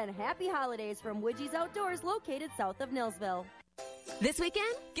Christmas and Happy Holidays from Widgie's Outdoors, located south of Nelsville. This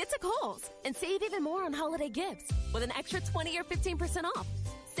weekend, get to Kohl's and save even more on holiday gifts with an extra 20 or 15% off.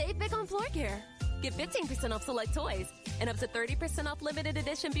 Save big on floor care. Get 15% off select toys and up to 30% off limited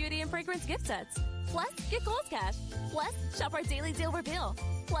edition beauty and fragrance gift sets. Plus, get Kohl's Cash. Plus, shop our daily deal reveal.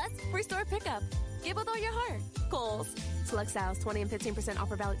 Plus, free store pickup. Give with all your heart. Kohl's. Select styles, 20 and 15%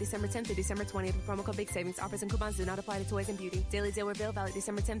 offer valid December 10th through December 20th. With promo code Big Savings. Offers and coupons do not apply to toys and beauty. Daily deal reveal valid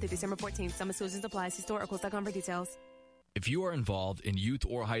December 10th through December 14th. Some exclusions apply. See store or Kohl's.com for details. If you are involved in youth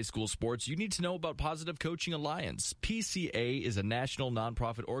or high school sports, you need to know about Positive Coaching Alliance. PCA is a national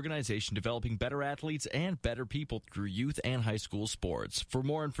nonprofit organization developing better athletes and better people through youth and high school sports. For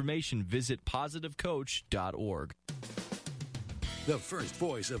more information, visit positivecoach.org. The first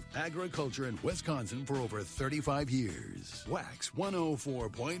voice of agriculture in Wisconsin for over 35 years. Wax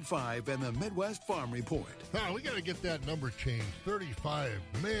 104.5 and the Midwest Farm Report. Now, we got to get that number changed. 35.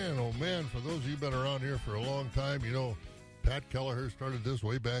 Man, oh man, for those of you who've been around here for a long time, you know, Pat Kelleher started this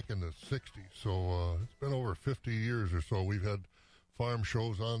way back in the 60s. So it's been over 50 years or so. We've had farm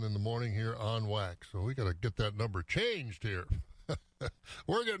shows on in the morning here on Wax. So we got to get that number changed here.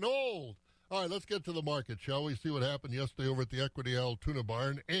 We're getting old. All right, let's get to the market, shall we? See what happened yesterday over at the Equity Altoona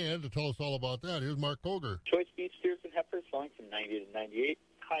Barn. And to tell us all about that, here's Mark Koger. Choice beef steers and heifers selling from 90 to 98.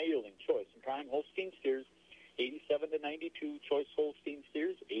 High-yielding choice and prime Holstein steers, 87 to 92. Choice Holstein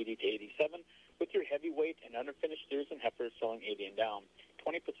steers, 80 to 87. With your heavyweight and underfinished steers and heifers selling 80 and down.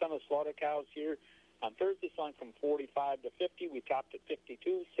 20% of the slaughter cows here on Thursday selling from 45 to 50. We topped at 52.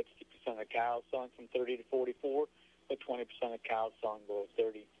 60% of the cows selling from 30 to 44, with 20% of cows selling below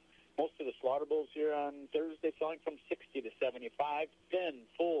 30. Most of the slaughter bulls here on Thursday selling from 60 to 75. Thin,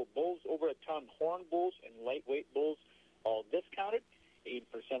 full bulls over a ton, horn bulls and lightweight bulls all discounted.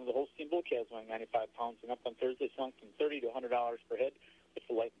 80% of the Holstein bull calves weighing 95 pounds and up on Thursday selling from $30 to $100 per head. With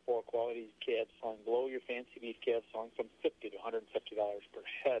the light and poor quality calves selling below your fancy beef calves selling from $50 to $150 per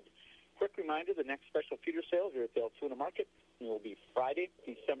head. Quick reminder, the next special feeder sale here at the Altoona Market will be Friday,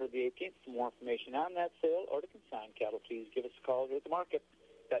 December the 18th. For more information on that sale or to consign cattle, please give us a call here at the market.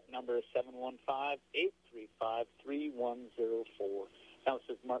 That number is 715-835-3104. Now, this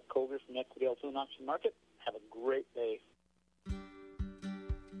is Mark Koger from Equity Altoona Auction Market. Have a great day.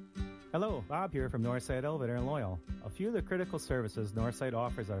 Hello, Bob here from Northside Elevator in Loyal. A few of the critical services Northside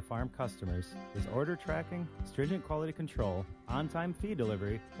offers our farm customers is order tracking, stringent quality control, on-time feed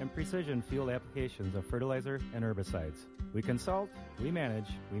delivery, and precision field applications of fertilizer and herbicides. We consult, we manage,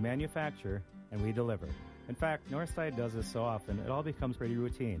 we manufacture, and we deliver. In fact, Northside does this so often, it all becomes pretty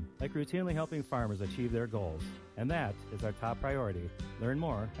routine, like routinely helping farmers achieve their goals. And that is our top priority. Learn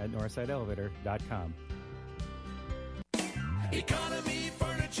more at northsideelevator.com. Economy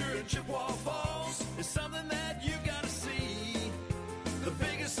Furniture in Chippewa Falls is something that you gotta see. The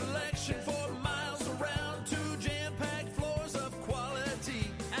biggest selection for miles around, 2 jam-packed floors of quality.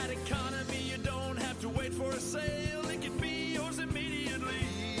 At Economy, you don't have to wait for a sale. It can be yours immediately.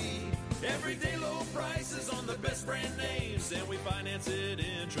 Everyday low prices on the best brand names, and we finance it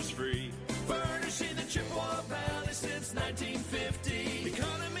interest-free. Furnishing the Chippewa Valley since 1950.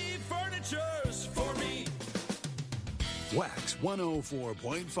 Economy Furniture's for me. Wax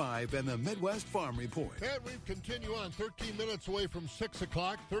 104.5 and the Midwest Farm Report. And we continue on 13 minutes away from 6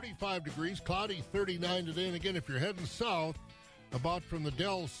 o'clock, 35 degrees, cloudy 39 today. And again, if you're heading south, about from the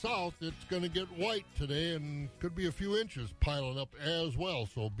Dells south, it's going to get white today and could be a few inches piling up as well.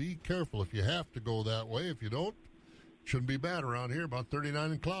 So be careful if you have to go that way. If you don't, shouldn't be bad around here, about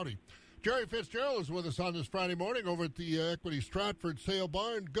 39 and cloudy. Jerry Fitzgerald is with us on this Friday morning over at the Equity Stratford Sale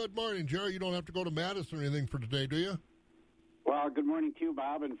Barn. Good morning, Jerry. You don't have to go to Madison or anything for today, do you? Well, good morning to you,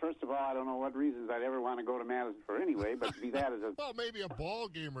 Bob. And first of all, I don't know what reasons I'd ever want to go to Madison for anyway, but be that as a... Well, maybe a ball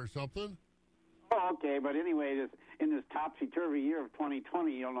game or something. Oh, okay, but anyway, in this topsy-turvy year of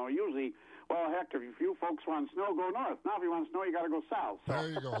 2020, you'll know, usually, well, heck, if you folks want snow, go north. Now, if you want snow, you got to go south. So. There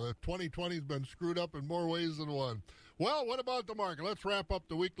you go. The 2020's been screwed up in more ways than one. Well, what about the market? Let's wrap up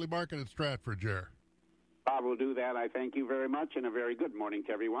the weekly market at Stratford, Jer. Bob will do that. I thank you very much, and a very good morning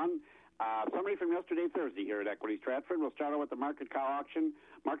to everyone. Summary from yesterday, Thursday, here at Equity Stratford. We'll start out with the market cow auction.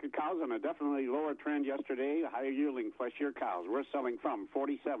 Market cows on a definitely lower trend yesterday. Higher-yielding, fleshier cows. We're selling from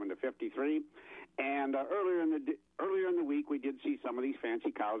 47 to 53. And earlier in the week, we did see some of these fancy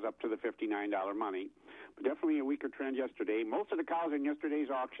cows up to the $59 money. But definitely a weaker trend yesterday. Most of the cows in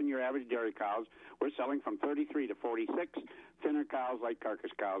yesterday's auction, your average dairy cows, were selling from 33 to 46. Thinner cows like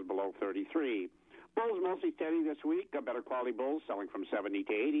carcass cows below 33. Bulls mostly steady this week. Better quality bulls selling from 70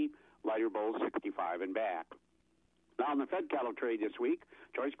 to 80. Lighter bulls 65 and back. Now, in the fed cattle trade this week,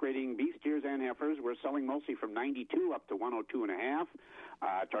 choice grading beef steers and heifers were selling mostly from 92 up to 102.5.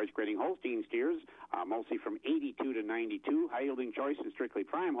 Choice grading Holstein steers mostly from 82 to 92. High-yielding choice and strictly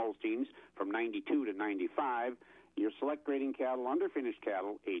prime Holsteins from 92 to 95. Your select grading cattle, underfinished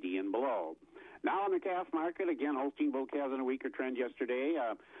cattle, 80 and below. Now on the calf market, again, Holstein bull calves in a weaker trend yesterday.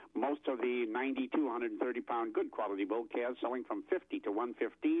 Most of the 90 to 130-pound good quality bull calves selling from 50 to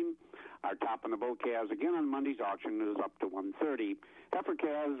 115. Our top on the bull calves, again, on Monday's auction is up to 130. Heifer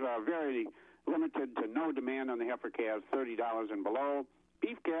calves very limited to no demand on the heifer calves, $30 and below.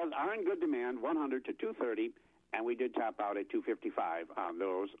 Beef calves are in good demand, 100 to 230, and we did top out at 255 on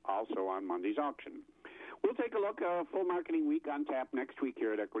those, also on Monday's auction. We'll take a look, full marketing week on tap next week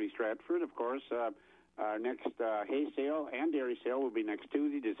here at Equity Stratford. Of course, our next hay sale and dairy sale will be next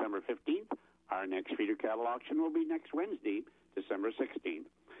Tuesday, December 15th. Our next feeder cattle auction will be next Wednesday, December 16th.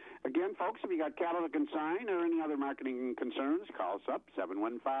 Again, folks, if you got cattle to consign or any other marketing concerns, call us up,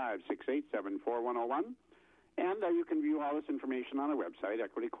 715-687-4101. And you can view all this information on our website,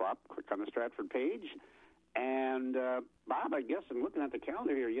 Equity Co-op. Click on the Stratford page. And, Bob, I guess I'm looking at the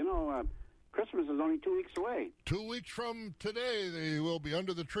calendar here. You know, Christmas is only 2 weeks away. 2 weeks from today, they will be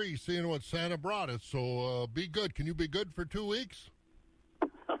under the tree seeing what Santa brought us. So be good. Can you be good for 2 weeks?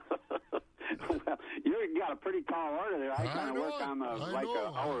 Well, you got a pretty tall order there. I kind of work on an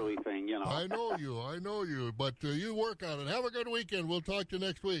hourly thing, you know. I know you. But you work on it. Have a good weekend. We'll talk to you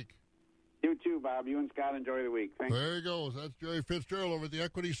next week. You too, Bob. You and Scott enjoy the week. Thanks. There he goes. That's Jerry Fitzgerald over at the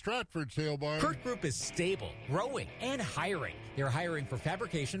Equity Stratford sale barn. Kurt Group is stable, growing, and hiring. They're hiring for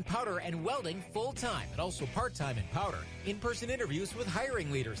fabrication, powder, and welding full-time, and also part-time in powder. In-person interviews with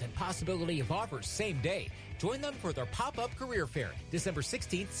hiring leaders and possibility of offers same day. Join them for their pop-up career fair, December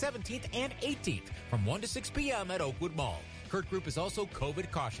 16th, 17th, and 18th, from 1 to 6 p.m. at Oakwood Mall. Kurt Group is also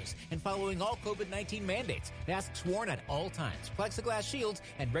COVID cautious and following all COVID-19 mandates. Masks worn at all times, plexiglass shields,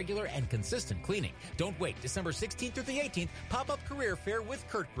 and regular and consistent cleaning. Don't wait. December 16th through the 18th, pop-up career fair with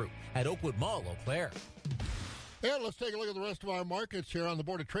Kurt Group at Oakwood Mall, Eau Claire. And let's take a look at the rest of our markets here on the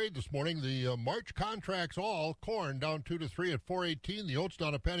Board of Trade this morning. The March contracts all, corn down 2 to 3 at 4.18, the oats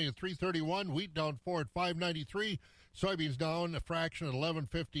down a penny at 3.31, wheat down 4 at 5.93, soybeans down a fraction at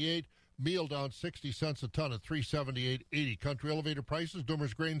 11.58. Meal down 60 cents a ton at 378.80. Country elevator prices,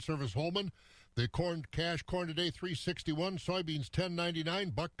 Doomer's Grain Service Holman. The cash corn today, 361. Soybeans,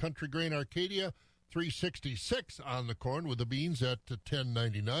 10.99. Buck Country Grain Arcadia, 366 on the corn, with the beans at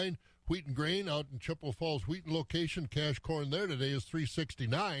 10.99. Wheat and grain out in Chippewa Falls Wheaton location, cash corn there today is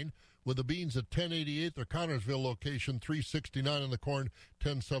 369. With the beans at 10.88, their Connorsville location, 369 on the corn,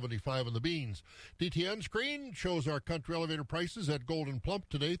 10.75 on the beans. DTN screen shows our country elevator prices at Golden Plump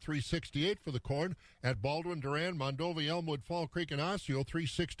today, 368 for the corn. At Baldwin, Durand, Mondovi, Elmwood, Fall Creek, and Osseo,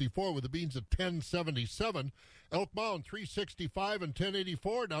 364 with the beans at 10.77. Elk Mound, 365 and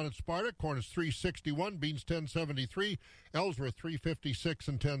 10.84. Down at Sparta, corn is 361, beans 10.73. Ellsworth, 356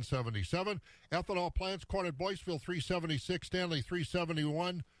 and 10.77. Ethanol plants, corn at Boyceville, 376. Stanley,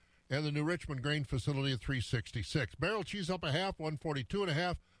 371. And the New Richmond Grain Facility at 366. Barrel cheese up a half, 142 and a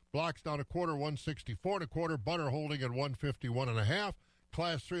half. Blocks down a quarter, 164 and a quarter. Butter holding at 151 and a half.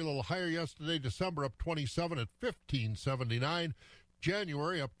 Class 3 a little higher yesterday. December up 27 at 15.79.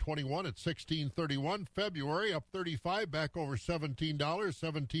 January up 21 at 16.31. February up 35, back over $17,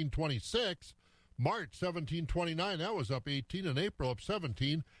 17.26. March 17.29, that was up 18, and April up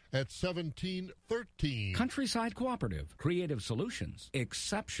 17 at 17.13. Countryside Cooperative, creative solutions,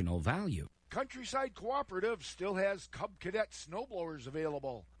 exceptional value. Countryside Cooperative still has Cub Cadet snowblowers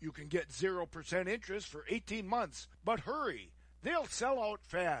available. You can get 0% interest for 18 months, but hurry. They'll sell out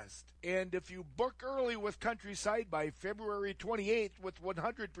fast. And if you book early with Countryside by February 28th with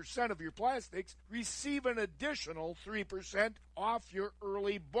 100% of your plastics, receive an additional 3% off your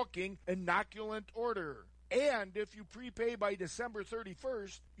early booking inoculant order. And if you prepay by December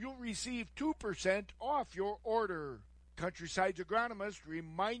 31st, you'll receive 2% off your order. Countryside's agronomists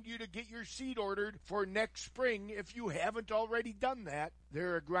remind you to get your seed ordered for next spring if you haven't already done that.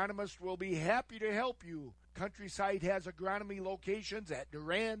 Their agronomist will be happy to help you. Countryside has agronomy locations at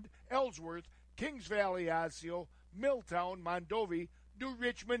Durand, Ellsworth, Kings Valley, Osseo, Milltown, Mondovi, New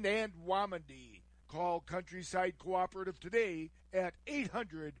Richmond, and Wamandee. Call Countryside Cooperative today at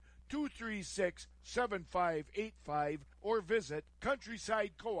 800-236-7585 or visit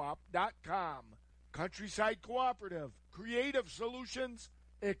countrysidecoop.com. Countryside Cooperative, creative solutions,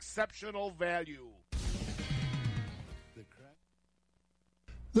 exceptional value.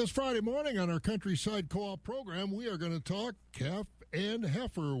 This Friday morning on our Countryside Co-op program, we are going to talk calf and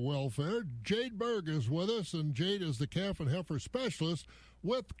heifer welfare. Jade Berg is with us, and Jade is the calf and heifer specialist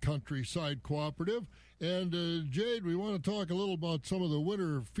with Countryside Cooperative. And Jade, we want to talk a little about some of the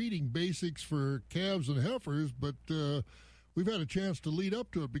winter feeding basics for calves and heifers, but we've had a chance to lead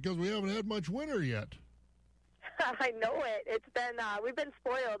up to it because we haven't had much winter yet. I know it. It's been we've been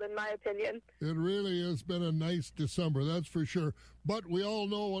spoiled, in my opinion. It really has been a nice December, that's for sure. But we all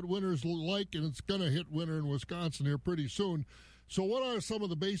know what winter's like, and it's going to hit winter in Wisconsin here pretty soon. So what are some of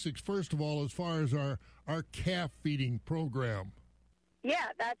the basics, first of all, as far as our calf feeding program? Yeah,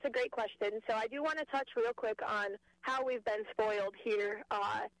 that's a great question. So I do want to touch real quick on how we've been spoiled here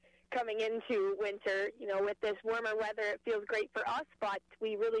coming into winter. You know, with this warmer weather, it feels great for us, but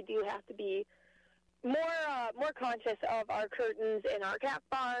we really do have to be more conscious of our curtains in our calf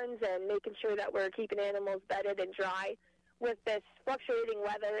barns and making sure that we're keeping animals bedded and dry. With this fluctuating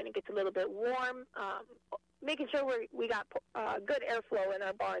weather and it gets a little bit warm, making sure we got good airflow in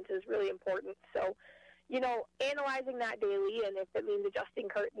our barns is really important. So, you know, analyzing that daily, and if it means adjusting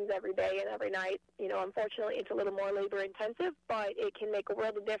curtains every day and every night, you know, unfortunately it's a little more labor intensive, but it can make a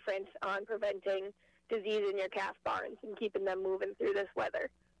world of difference on preventing disease in your calf barns and keeping them moving through this weather.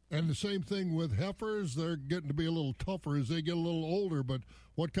 And the same thing with heifers. They're getting to be a little tougher as they get a little older, but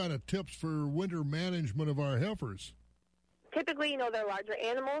what kind of tips for winter management of our heifers? Typically, you know, they're larger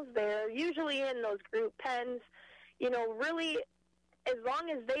animals. They're usually in those group pens. You know, really, as long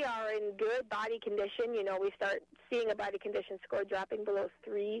as they are in good body condition, you know, we start seeing a body condition score dropping below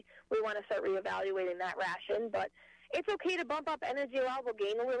 3, we want to start reevaluating that ration. But it's okay to bump up energy allowable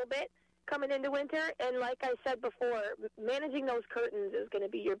gain a little bit coming into winter. And like I said before, managing those curtains is going to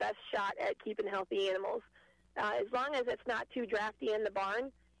be your best shot at keeping healthy animals. As long as it's not too drafty in the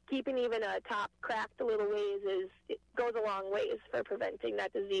barn, keeping even a top cracked a little ways it goes a long ways for preventing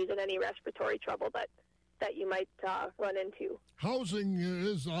that disease and any respiratory trouble that you might run into. Housing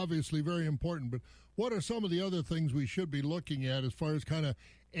is obviously very important, but what are some of the other things we should be looking at as far as kind of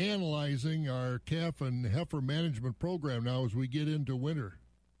analyzing our calf and heifer management program now as we get into winter?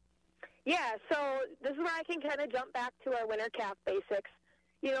 Yeah, so this is where I can kind of jump back to our winter calf basics.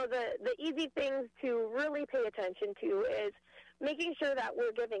 You know, the easy things to really pay attention to is making sure that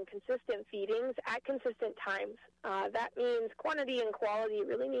we're giving consistent feedings at consistent times. That means quantity and quality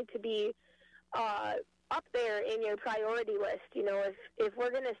really need to be up there in your priority list. You know, if we're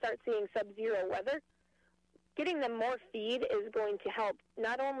going to start seeing sub-zero weather, getting them more feed is going to help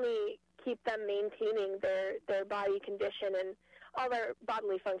not only keep them maintaining their body condition and all their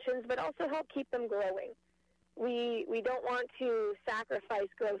bodily functions, but also help keep them growing. We don't want to sacrifice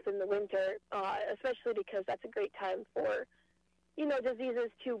growth in the winter, especially because that's a great time for, you know,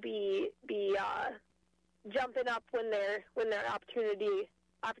 diseases to be jumping up when their opportunity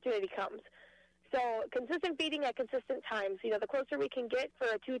comes. So consistent feeding at consistent times. You know, the closer we can get for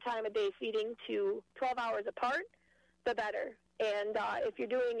a 2-time-a-day feeding to 12 hours apart, the better. And if you're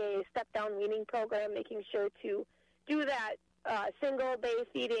doing a step-down weaning program, making sure to do that single-day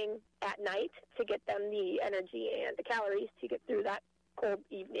feeding at night to get them the energy and the calories to get through that cold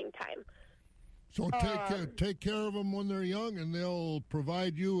evening time. So take care of them when they're young, and they'll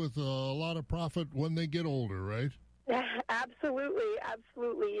provide you with a lot of profit when they get older, right? Absolutely,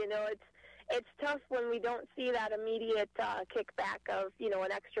 absolutely. You know, it's tough when we don't see that immediate kickback of, you know,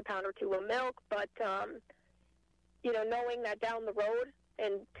 an extra pound or two of milk, but, you know, knowing that down the road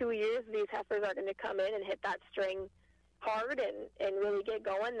in 2 years these heifers are going to come in and hit that string hard and really get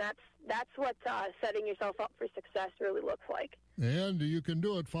going, that's what setting yourself up for success really looks like. And you can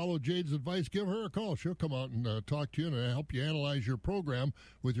do it. Follow Jade's advice. Give her a call. She'll come out and talk to you and help you analyze your program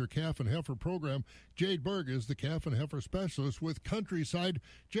with your calf and heifer program. Jade Berg is the calf and heifer specialist with Countryside.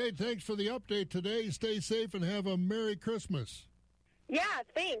 Jade, thanks for the update today. Stay safe and have a Merry Christmas. Yeah,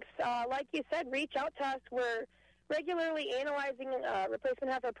 thanks. Like you said, reach out to us. We're regularly analyzing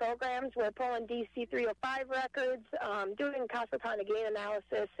replacement heifer programs. We're pulling DC 305 records, doing cost per pound of gain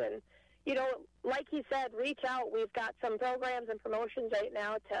analysis, and, you know, like he said, reach out. We've got some programs and promotions right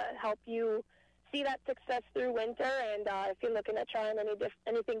now to help you see that success through winter, and if you're looking at trying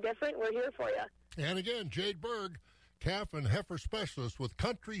anything different, we're here for you. And again, Jade Berg, calf and heifer specialist with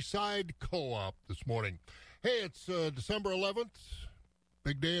Countryside Co-op this morning. Hey, it's December 11th,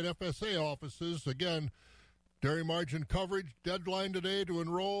 big day at FSA offices. Again, dairy margin coverage deadline today to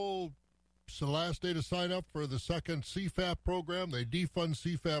enroll. It's the last day to sign up for the second CFAP program. They defund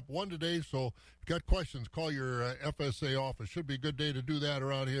CFAP 1 today, so if you've got questions, call your FSA office. Should be a good day to do that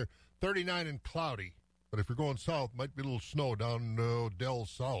around here. 39 and cloudy, but if you're going south, might be a little snow down Odell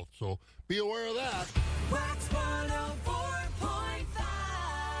South, so be aware of that. Wax 104.5.